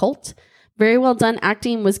and the occult. Very well done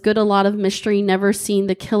acting. Was good. A lot of mystery. Never seen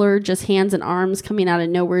the killer. Just hands and arms coming out of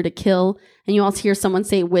nowhere to kill. And you also hear someone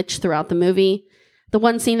say witch throughout the movie. The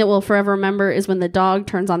one scene that we'll forever remember is when the dog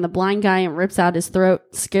turns on the blind guy and rips out his throat.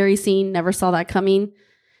 Scary scene. Never saw that coming.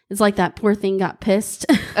 It's like that poor thing got pissed.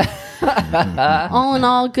 All in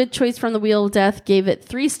all, good choice from the Wheel of Death. Gave it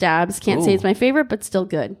 3 stabs. Can't say it's my favorite, but still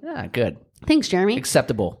good. Yeah, good. Thanks, Jeremy.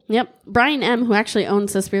 Acceptable. Yep. Brian M., who actually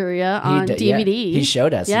owns Suspiria on DVD. Yeah, he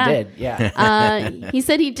showed us. Yeah. He did. Yeah. He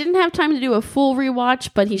said he didn't have time to do a full rewatch,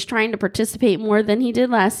 but he's trying to participate more than he did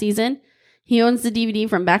last season. He owns the DVD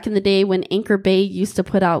from back in the day when Anchor Bay used to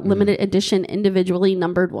put out limited edition individually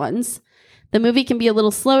numbered ones. The movie can be a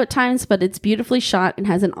little slow at times, but it's beautifully shot and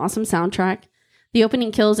has an awesome soundtrack. The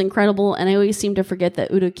opening kill is incredible, and I always seem to forget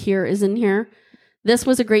that Udo Kier is in here. This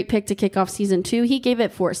was a great pick to kick off season 2. He gave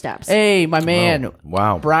it 4 stabs. Hey, my man. Oh,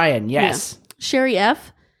 wow. Brian, yes. Yeah. Sherry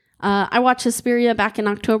F. I watched Suspiria back in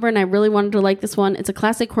October, and I really wanted to like this one. It's a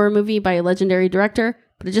classic horror movie by a legendary director,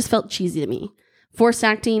 but it just felt cheesy to me. Forced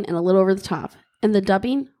acting and a little over the top. And the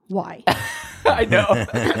dubbing? Why? I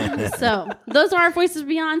know. So those are our Voices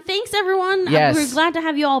Beyond. Thanks, everyone. Yes. We're glad to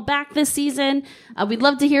have you all back this season. We'd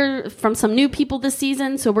love to hear from some new people this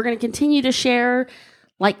season. So we're going to continue to share,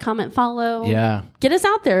 like, comment, follow. Yeah. Get us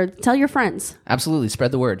out there. Tell your friends. Absolutely.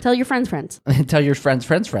 Spread the word. Tell your friends. Tell your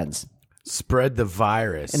friends. Spread the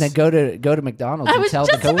virus. And then go to McDonald's I and was tell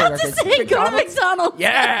just the about coworkers. to say, go to McDonald's.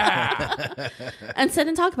 Yeah. And sit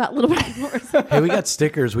and talk about Little Black Doors. Hey, we got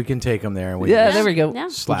stickers. We can take them there and we Yeah, can there we go. Yeah.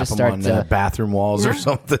 slap We'll just them on start, the bathroom walls or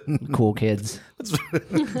something. Cool kids.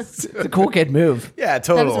 It's a cool kid move. Yeah,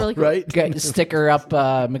 total. really cool. Right? Get sticker up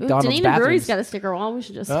McDonald's Dunedin bathrooms. Brewery's got a sticker wall. We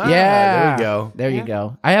should just. Ah, Yeah, there you go. There you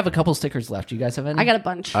go. I have a couple stickers left. You guys have any? I got a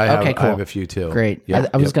bunch. I have, Okay, cool. I have a few too. Great. Yep,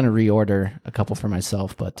 I was yep. going to reorder a couple for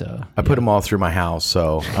myself, but I put them all through my house,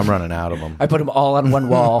 so I'm running out of them. I put them all on one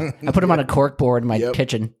wall. I put them on a cork board in my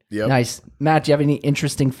kitchen. Yep. Nice. Matt, do you have any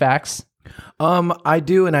interesting facts? I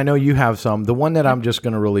do, and I know you have some. The one that I'm just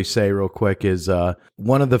going to really say real quick is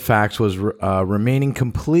one of the facts was remaining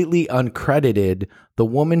completely uncredited. The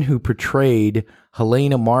woman who portrayed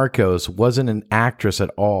Helena Marcos wasn't an actress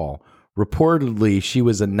at all. Reportedly, she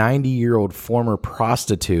was a 90-year-old former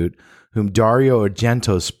prostitute whom Dario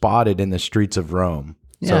Argento spotted in the streets of Rome.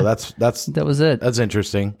 Yeah. So That was it. that's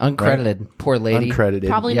interesting. Uncredited. Right? Poor lady. Uncredited.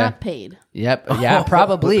 Probably Yeah. not paid. Yep. Yeah,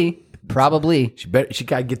 probably. Probably. She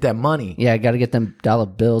got to get that money. Yeah, got to get them dollar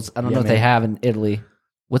bills. I don't know if they have in Italy.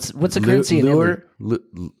 What's the currency in Italy?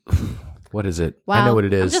 What is it? Wow. I know what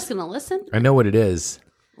it is. I'm just going to listen. I know what it is.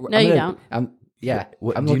 No, you don't. I'm Do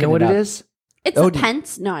you looking know what up. it is? It's Oh, a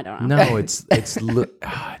pence. No, I don't know. No, it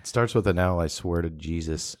starts with an L. I swear to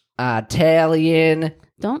Jesus. Italian.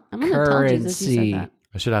 Don't. I'm going to tell Jesus you Currency. said that.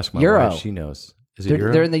 I should ask my Euro. wife. She knows. Is it They're,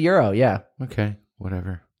 Euro? they're in the euro. Yeah. Okay,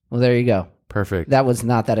 whatever. Well, there you go. Perfect. That was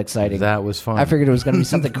not that exciting. That was fun. I figured it was going to be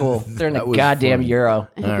something cool. They're in the That was goddamn fun. euro.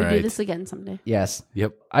 I hope All we do right. this again someday. Yes.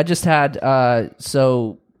 Yep. I just had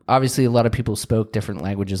so obviously a lot of people spoke different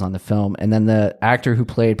languages on the film, and then the actor who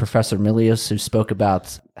played Professor Milius, who spoke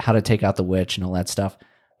about how to take out the witch and all that stuff,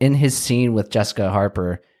 in his scene with Jessica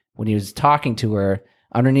Harper, when he was talking to her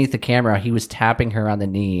underneath the camera, he was tapping her on the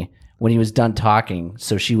knee when he was done talking,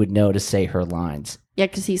 so she would know to say her lines. Yeah,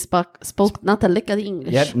 because he spoke not a lick of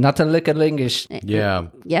English. Yep, not a lick of English. Yeah.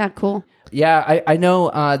 Yeah, cool. Yeah, I know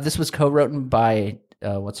this was co-written by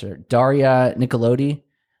what's her Daria Nicolodi.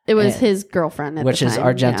 It was his girlfriend at Which the is time.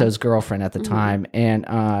 Argento's girlfriend at the time.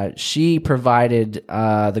 And she provided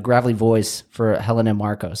the gravelly voice for Helena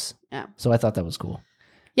Marcos. Yeah. So I thought that was cool.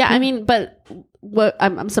 Yeah, I mean, but what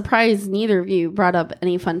I'm surprised neither of you brought up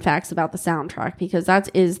any fun facts about the soundtrack, because that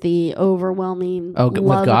is the overwhelming Oh, with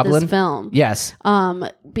love of Goblin? this film. Yes.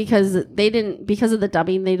 Because they didn't, because of the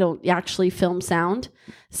dubbing, they don't actually film sound.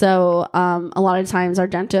 So a lot of times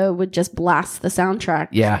Argento would just blast the soundtrack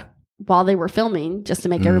Yeah. while they were filming just to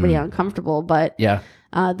make everybody uncomfortable. But Yeah.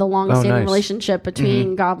 the long-standing nice. relationship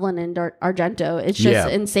between Goblin and Argento, it's just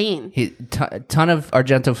Yeah. insane. Ton of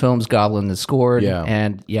Argento films, Goblin is scored. Yeah.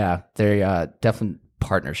 And yeah, they're definite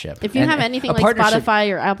partnership. If you And have anything a like partnership-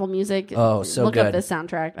 Spotify or Apple Music, Oh, so look good. up this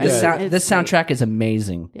soundtrack. This, I mean, this it's great. soundtrack is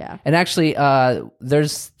amazing. Yeah. And actually,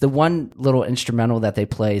 there's the one little instrumental that they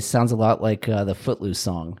play sounds a lot like the Footloose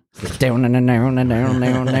song. And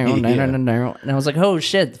I was like, oh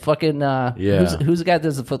shit, fucking who's the guy that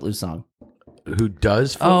does the Footloose song? Who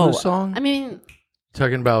does Footloose song? I mean,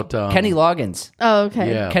 Talking about Kenny Loggins. oh,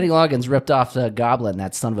 okay. Yeah. Kenny Loggins ripped off the Goblin,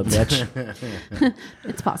 that son of a bitch.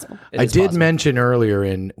 It's possible. I did mention earlier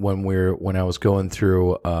when I was going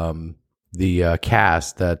through the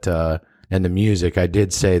cast that and the music, I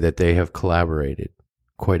did say that they have collaborated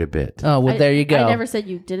quite a bit. Oh, well, there you go. I never said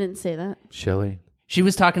you didn't say that. Shelley? She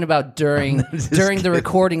was talking about during the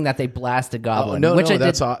recording that they blasted Goblin. Oh, no, which no, I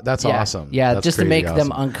did, that's awesome. Yeah, That's just to crazy make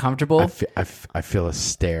them awesome. uncomfortable. I feel a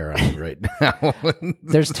stare on me right now.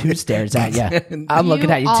 There's two stares at you. I'm looking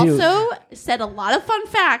at you too. Also said a lot of fun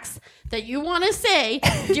facts that you want to say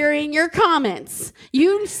during your comments.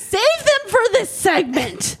 You save them for this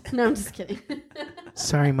segment. No, I'm just kidding.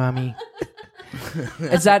 Sorry, mommy.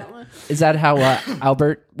 Is that how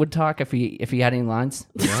Albert would talk if he had any lines?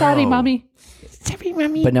 Sorry, mommy. Sorry,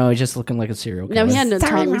 mommy. But no, he's just looking like a serial killer. No, he had no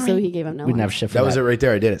tongue, so he gave him no. We didn't have lines. shit for That was it right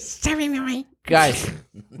there. I did it. Sorry, mommy. Guys,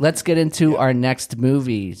 let's get into our next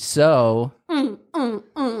movie. So,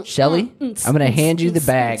 Shelly, I'm going to hand you the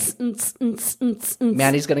bag.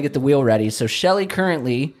 Maddie's going to get the wheel ready. So, Shelly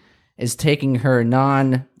currently is taking her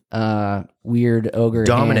weird ogre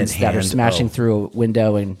Dominant hands that are hand, smashing oh. through a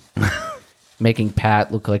window and making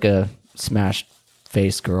Pat look like a smashed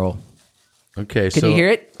face girl. Okay, Can you hear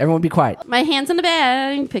it? Everyone be quiet. My hands in the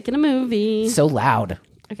bag, picking a movie. So loud.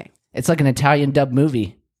 Okay, It's like an Italian dub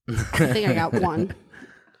movie. I think I got one.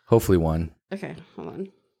 Hopefully one. Okay, hold on.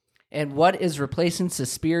 And what is replacing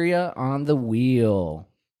Suspiria on the wheel?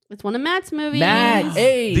 It's one of Matt's movies. Matt,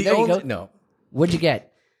 hey, there you go. No. What'd you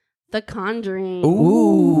get? The Conjuring.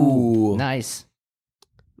 Ooh. Nice.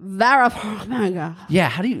 Vera Farmiga. Yeah,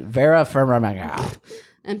 how do you... Vera Farmiga.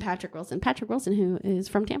 And Patrick Wilson. Patrick Wilson, who is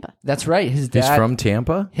from Tampa. That's right. His dad... He's from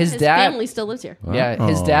Tampa? His His dad... family still lives here. Yeah,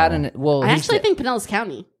 his dad and... Well, I his actually da- think Pinellas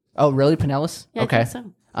County. Oh, really? Pinellas? Yeah, okay. I think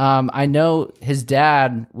so. I know his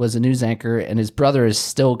dad was a news anchor, and his brother is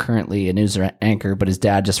still currently a news anchor, but his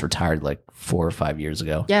dad just retired like 4 or 5 years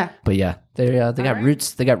ago. Yeah. But yeah, they got right.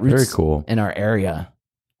 roots. They got roots. Very cool. In our area.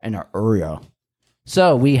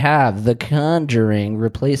 So we have The Conjuring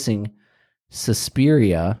replacing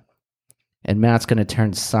Suspiria, and Matt's going to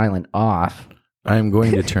turn silent off I'm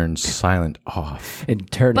going to turn silent off. and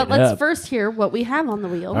turn But it let's up. first hear what we have on the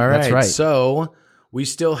wheel. All right. That's right. So we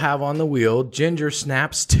still have on the wheel Ginger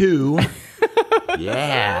Snaps 2.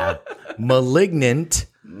 Yeah. Malignant.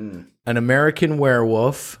 An American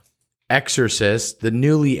Werewolf. Exorcist. The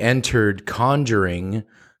newly entered Conjuring.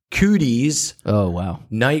 Cooties. Oh wow!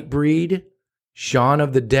 Nightbreed. Shaun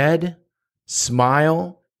of the Dead.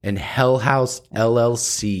 Smile. And Hell House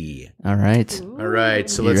LLC. All right, All right.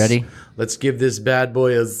 So You ready? Let's give this bad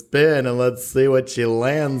boy a spin and let's see what she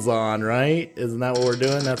lands on, right? Isn't that what we're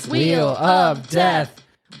doing? That's Wheel of Death.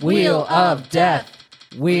 Wheel of Death.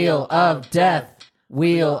 Wheel of Death.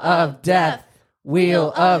 Wheel of Death.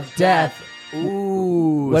 Wheel of Death.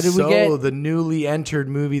 Ooh, What did we get? The newly entered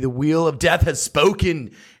movie, The Wheel of Death, has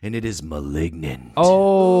spoken, and it is Malignant.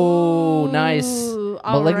 Oh, nice. Ooh,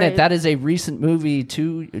 all Malignant. right. That is a recent movie,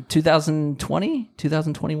 2020,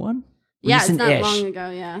 2021. Yeah, it's not Recent-ish. long ago,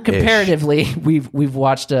 yeah. Comparatively, we've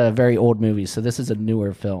watched a very old movie, so this is a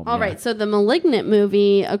newer film. All right, so the Malignant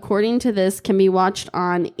movie, according to this, can be watched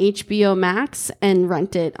on HBO Max and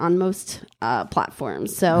rented on most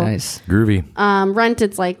platforms. So Nice. Groovy. rent,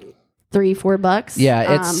 it's like $3-4.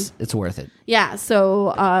 Yeah, it's worth it. Yeah,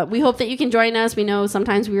 so we hope that you can join us. We know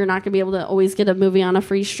sometimes we are not going to be able to always get a movie on a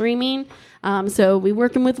free streaming. So we're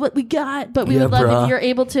working with what we got, but we would love if you're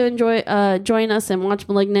able to enjoy join us and watch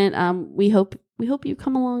Malignant. We hope you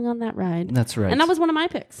come along on that ride. That's right. And that was one of my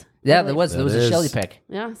picks. Yeah, there was a is. Shelley pick.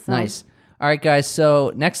 Yeah, so. Nice. All right, guys.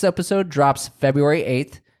 So next episode drops February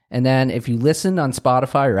 8th. And then if you listen on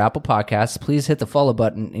Spotify or Apple Podcasts, please hit the follow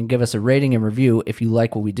button and give us a rating and review if you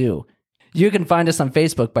like what we do. You can find us on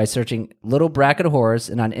Facebook by searching Little Bracket of Horrors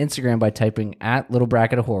and on Instagram by typing @Little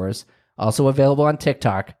Bracket of Horrors. Also available on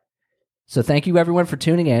TikTok. So thank you everyone for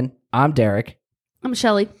tuning in. I'm Derek. I'm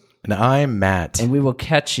Shelly. And I'm Matt. And we will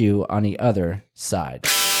catch you on the other side.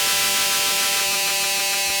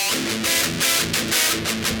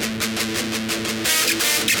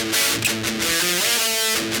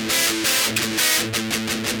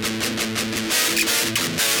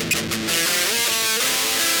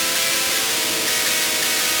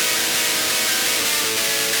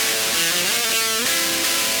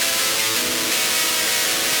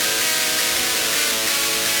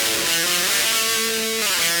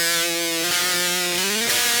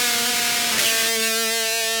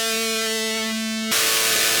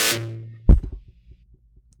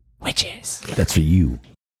 Witches. That's for you.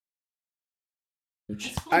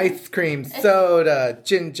 Ice cream, soda,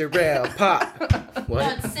 ginger ale, pop.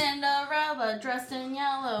 What? Cinderella dressed in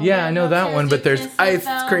yellow. Yeah, I know that one, but there's Ice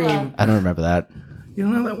cream. I don't remember that. You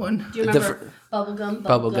don't know that one? Do you remember bubblegum?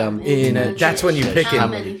 Bubblegum In a, that's when you pick How it.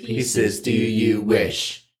 many Pieces do you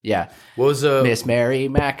wish? Yeah. What was Miss Mary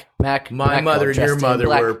Mac. my Mac, mother and dressed your in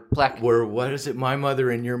mother black. were what is it? My mother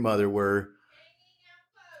and your mother were.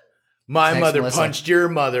 My Thanks, mother Melissa. punched your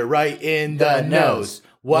mother right in the The nose. nose.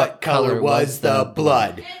 What color was the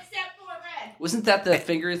blood? Wasn't that the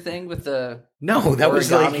finger thing with the No, that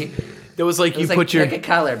was origami? like It you was put your pick a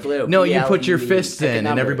color, blue. no, you put your B-L-U-E, fist pick a in, and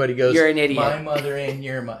number. everybody goes. You're an idiot. My mother and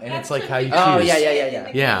your mother, and it's like how you choose. Oh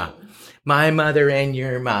yeah. Yeah. My mother and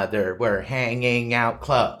your mother were hanging out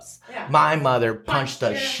close. My mother punched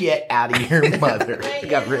the shit out of your mother.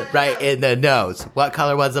 Got ripped. Right in the nose. What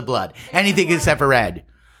color was the blood? Anything except for red.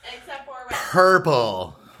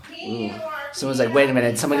 Purple. Someone's like, wait a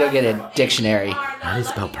minute, someone go get a dictionary. How do you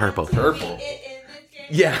spell purple? Purple.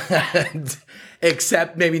 Yeah.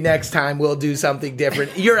 Except maybe next time we'll do something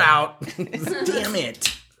different. You're out. Damn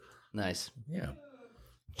it. Nice. Yeah.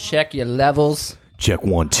 Check your levels. Check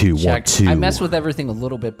 1 2 1 Check. 2. I messed with everything a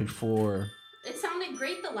little bit before. It sounded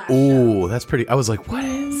great the last show. Ooh, that's pretty. I was like, what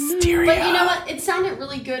is stereo? But you know what? It sounded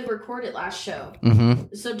really good recorded last show.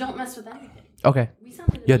 Mm-hmm. So don't mess with anything. Okay. We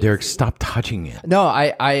sounded Yeah, Derek, amazing. stop touching it. No,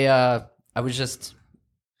 I was just.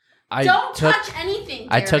 I Don't took, touch anything,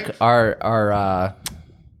 I Derek. took our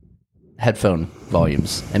headphone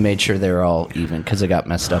volumes and made sure they were all even because it got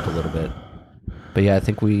messed up a little bit. But yeah, I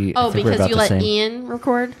think we're because about you the let same. Ian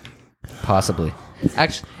record. Possibly.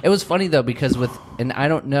 Actually, it was funny though because and I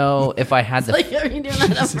don't know if I had the Like, are you doing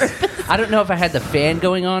that on purpose? I don't know if I had the fan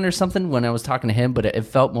going on or something when I was talking to him, but it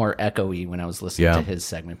felt more echoey when I was listening Yeah. to his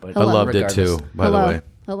segment. But I loved it regardless. too. By the way,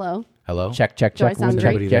 Hello. hello. Check. Do I sound Is great?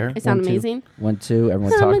 anybody there? I sound 1, 2. amazing. 1, 2.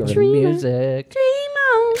 Everyone I'm talk a over the dreamer. music. Dream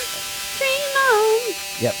on. Dream on.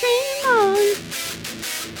 Yep. Dream on.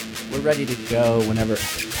 We're ready to go whenever.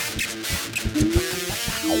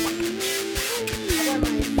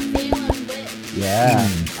 Yeah.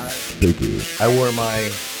 I wore my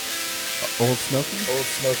Old Smoky. Old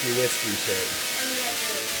Smoky whiskey shirt.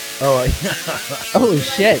 Oh, yeah. Holy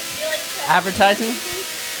shit. Advertising?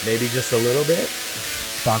 Maybe just a little bit.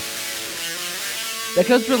 Bonk. That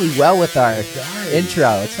goes really well with our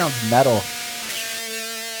intro. It sounds metal.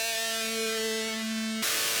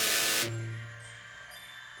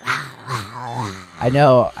 I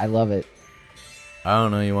know. I love it. I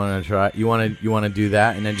don't know. You want to try? You want to do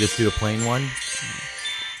that and then just do a plain one?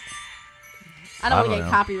 I don't want don't to get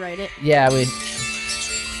know. copyrighted. Yeah, we.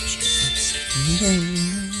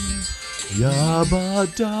 Yabba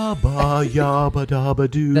dabba yabba dabba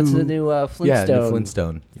doo. That's the new Flintstone, yeah, the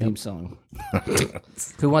Flintstone theme song.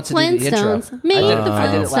 Who wants to do the intro? Flintstones. Meet the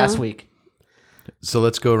I did it last Flintstones. week. So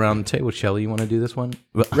let's go around the table. Shelley, you want to do this one?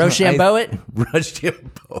 Rochambeau it?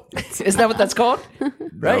 Rochambeau. Isn't that what that's called?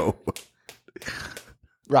 Right? No.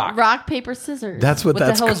 Rock. Paper, scissors. That's what What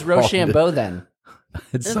that's the hell is called. Rochambeau then?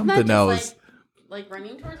 It's Isn't that something just else. like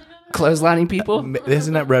running towards each other? Clotheslining people?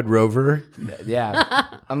 Isn't that Red Rover? Yeah.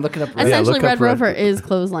 I'm looking up. Essentially, look up Red Red- Rover is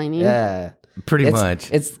clotheslining. Yeah. Pretty much.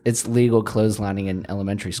 It's legal clotheslining in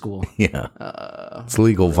elementary school. Yeah. It's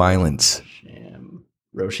legal violence.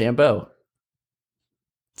 Rochambeau.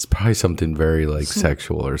 It's probably something very like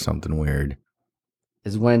sexual or something weird.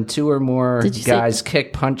 Is when two or more Did you say- guys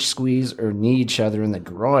kick, punch, squeeze, or knee each other in the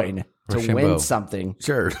groin to Rochambeau. win something.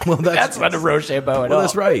 Sure. Well, That's what a Rochambeau at Well, all.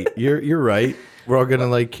 that's right. You're right. We're all gonna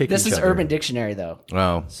like kick This each is other. Urban Dictionary, though.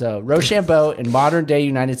 Oh. So Rochambeau in modern day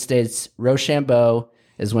United States, Rochambeau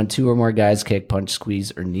is when two or more guys kick, punch,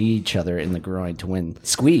 squeeze, or knee each other in the groin to win.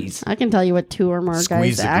 Squeeze. I can tell you what two or more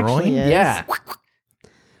Squeeze guys the actually groin? is. Yeah.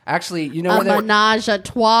 Actually, you know A where they're- menage a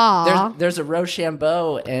trois. there's a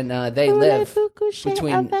Rochambeau, and they live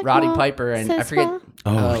between Roddy Piper and I forget.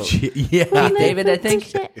 Oh, yeah. Keith David, I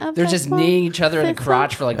think. They're just kneeing each other in the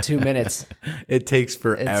crotch for like 2 minutes. It takes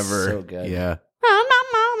forever. so good. Yeah.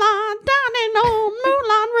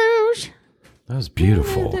 That was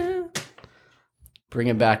beautiful.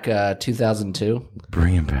 Bringing back 2002.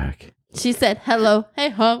 Bring him back. She said, "Hello, hey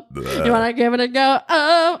ho. You want to give it a go?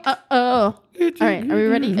 Oh, oh, oh." All right, are we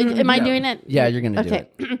ready? Am I doing it? Yeah, you're gonna do Okay.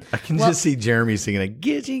 it. I can just see Jeremy singing like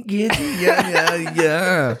Gidgy, Gidgy, yeah,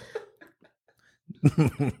 yeah,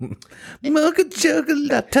 yeah. Mocha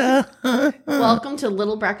chocolate. Welcome to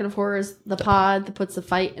Little Bracket of Horrors, the pod that puts the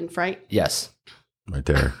fight in fright. Yes. Right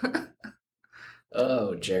there.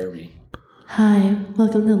 Oh, Jeremy. Hi,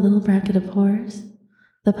 welcome to Little Bracket of Horrors,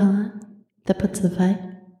 the pod that puts the fight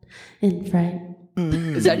in fright.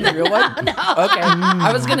 Is that your real one? No. Okay.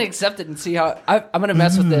 I was gonna accept it and see how. I'm gonna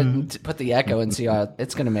mess with it and put the echo and see how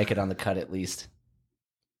it's gonna make it on the cut at least.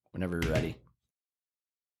 Whenever you're ready.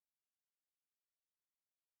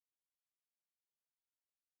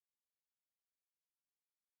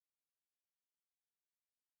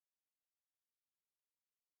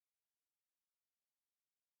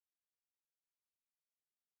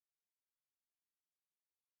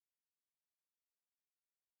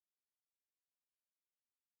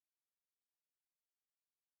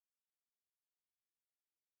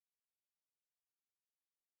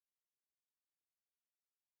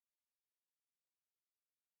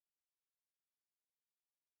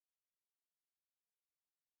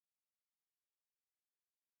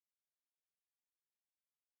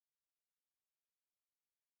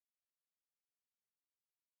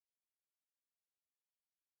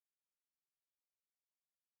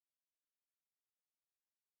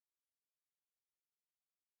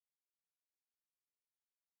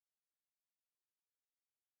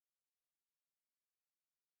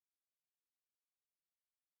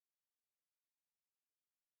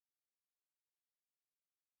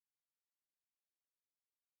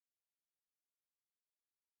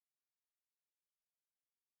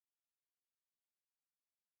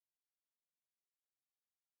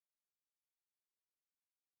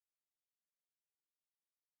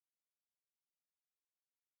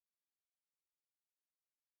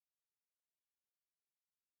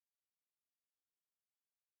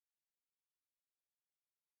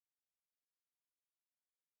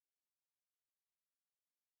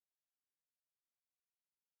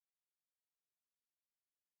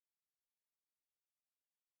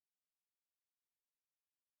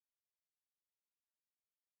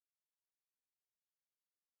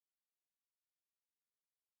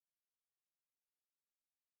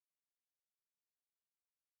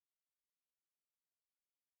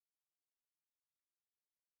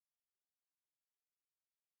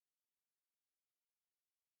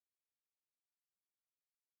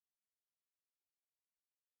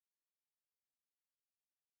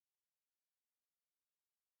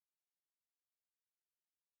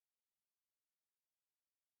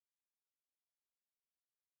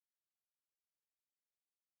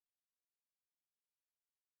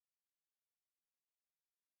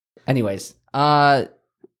 Anyways,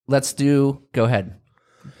 let's do. Go ahead.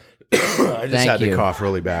 I just Thank had you. to cough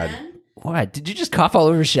really bad. What? Did you just cough all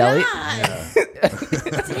over Shelly?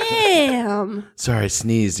 Damn. Sorry, I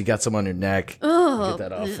sneezed. You got some on your neck. Ugh. Get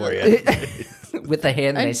that off for you. With the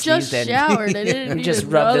hand that I I just sneezed in. showered. I didn't need just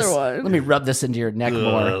another rub this. one. Let me rub this into your neck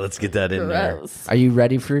more. Let's get that in there. Gross. Are you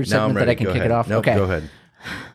ready for Now I'm something that ready. I can Go kick ahead. it off? Nope, okay. go ahead.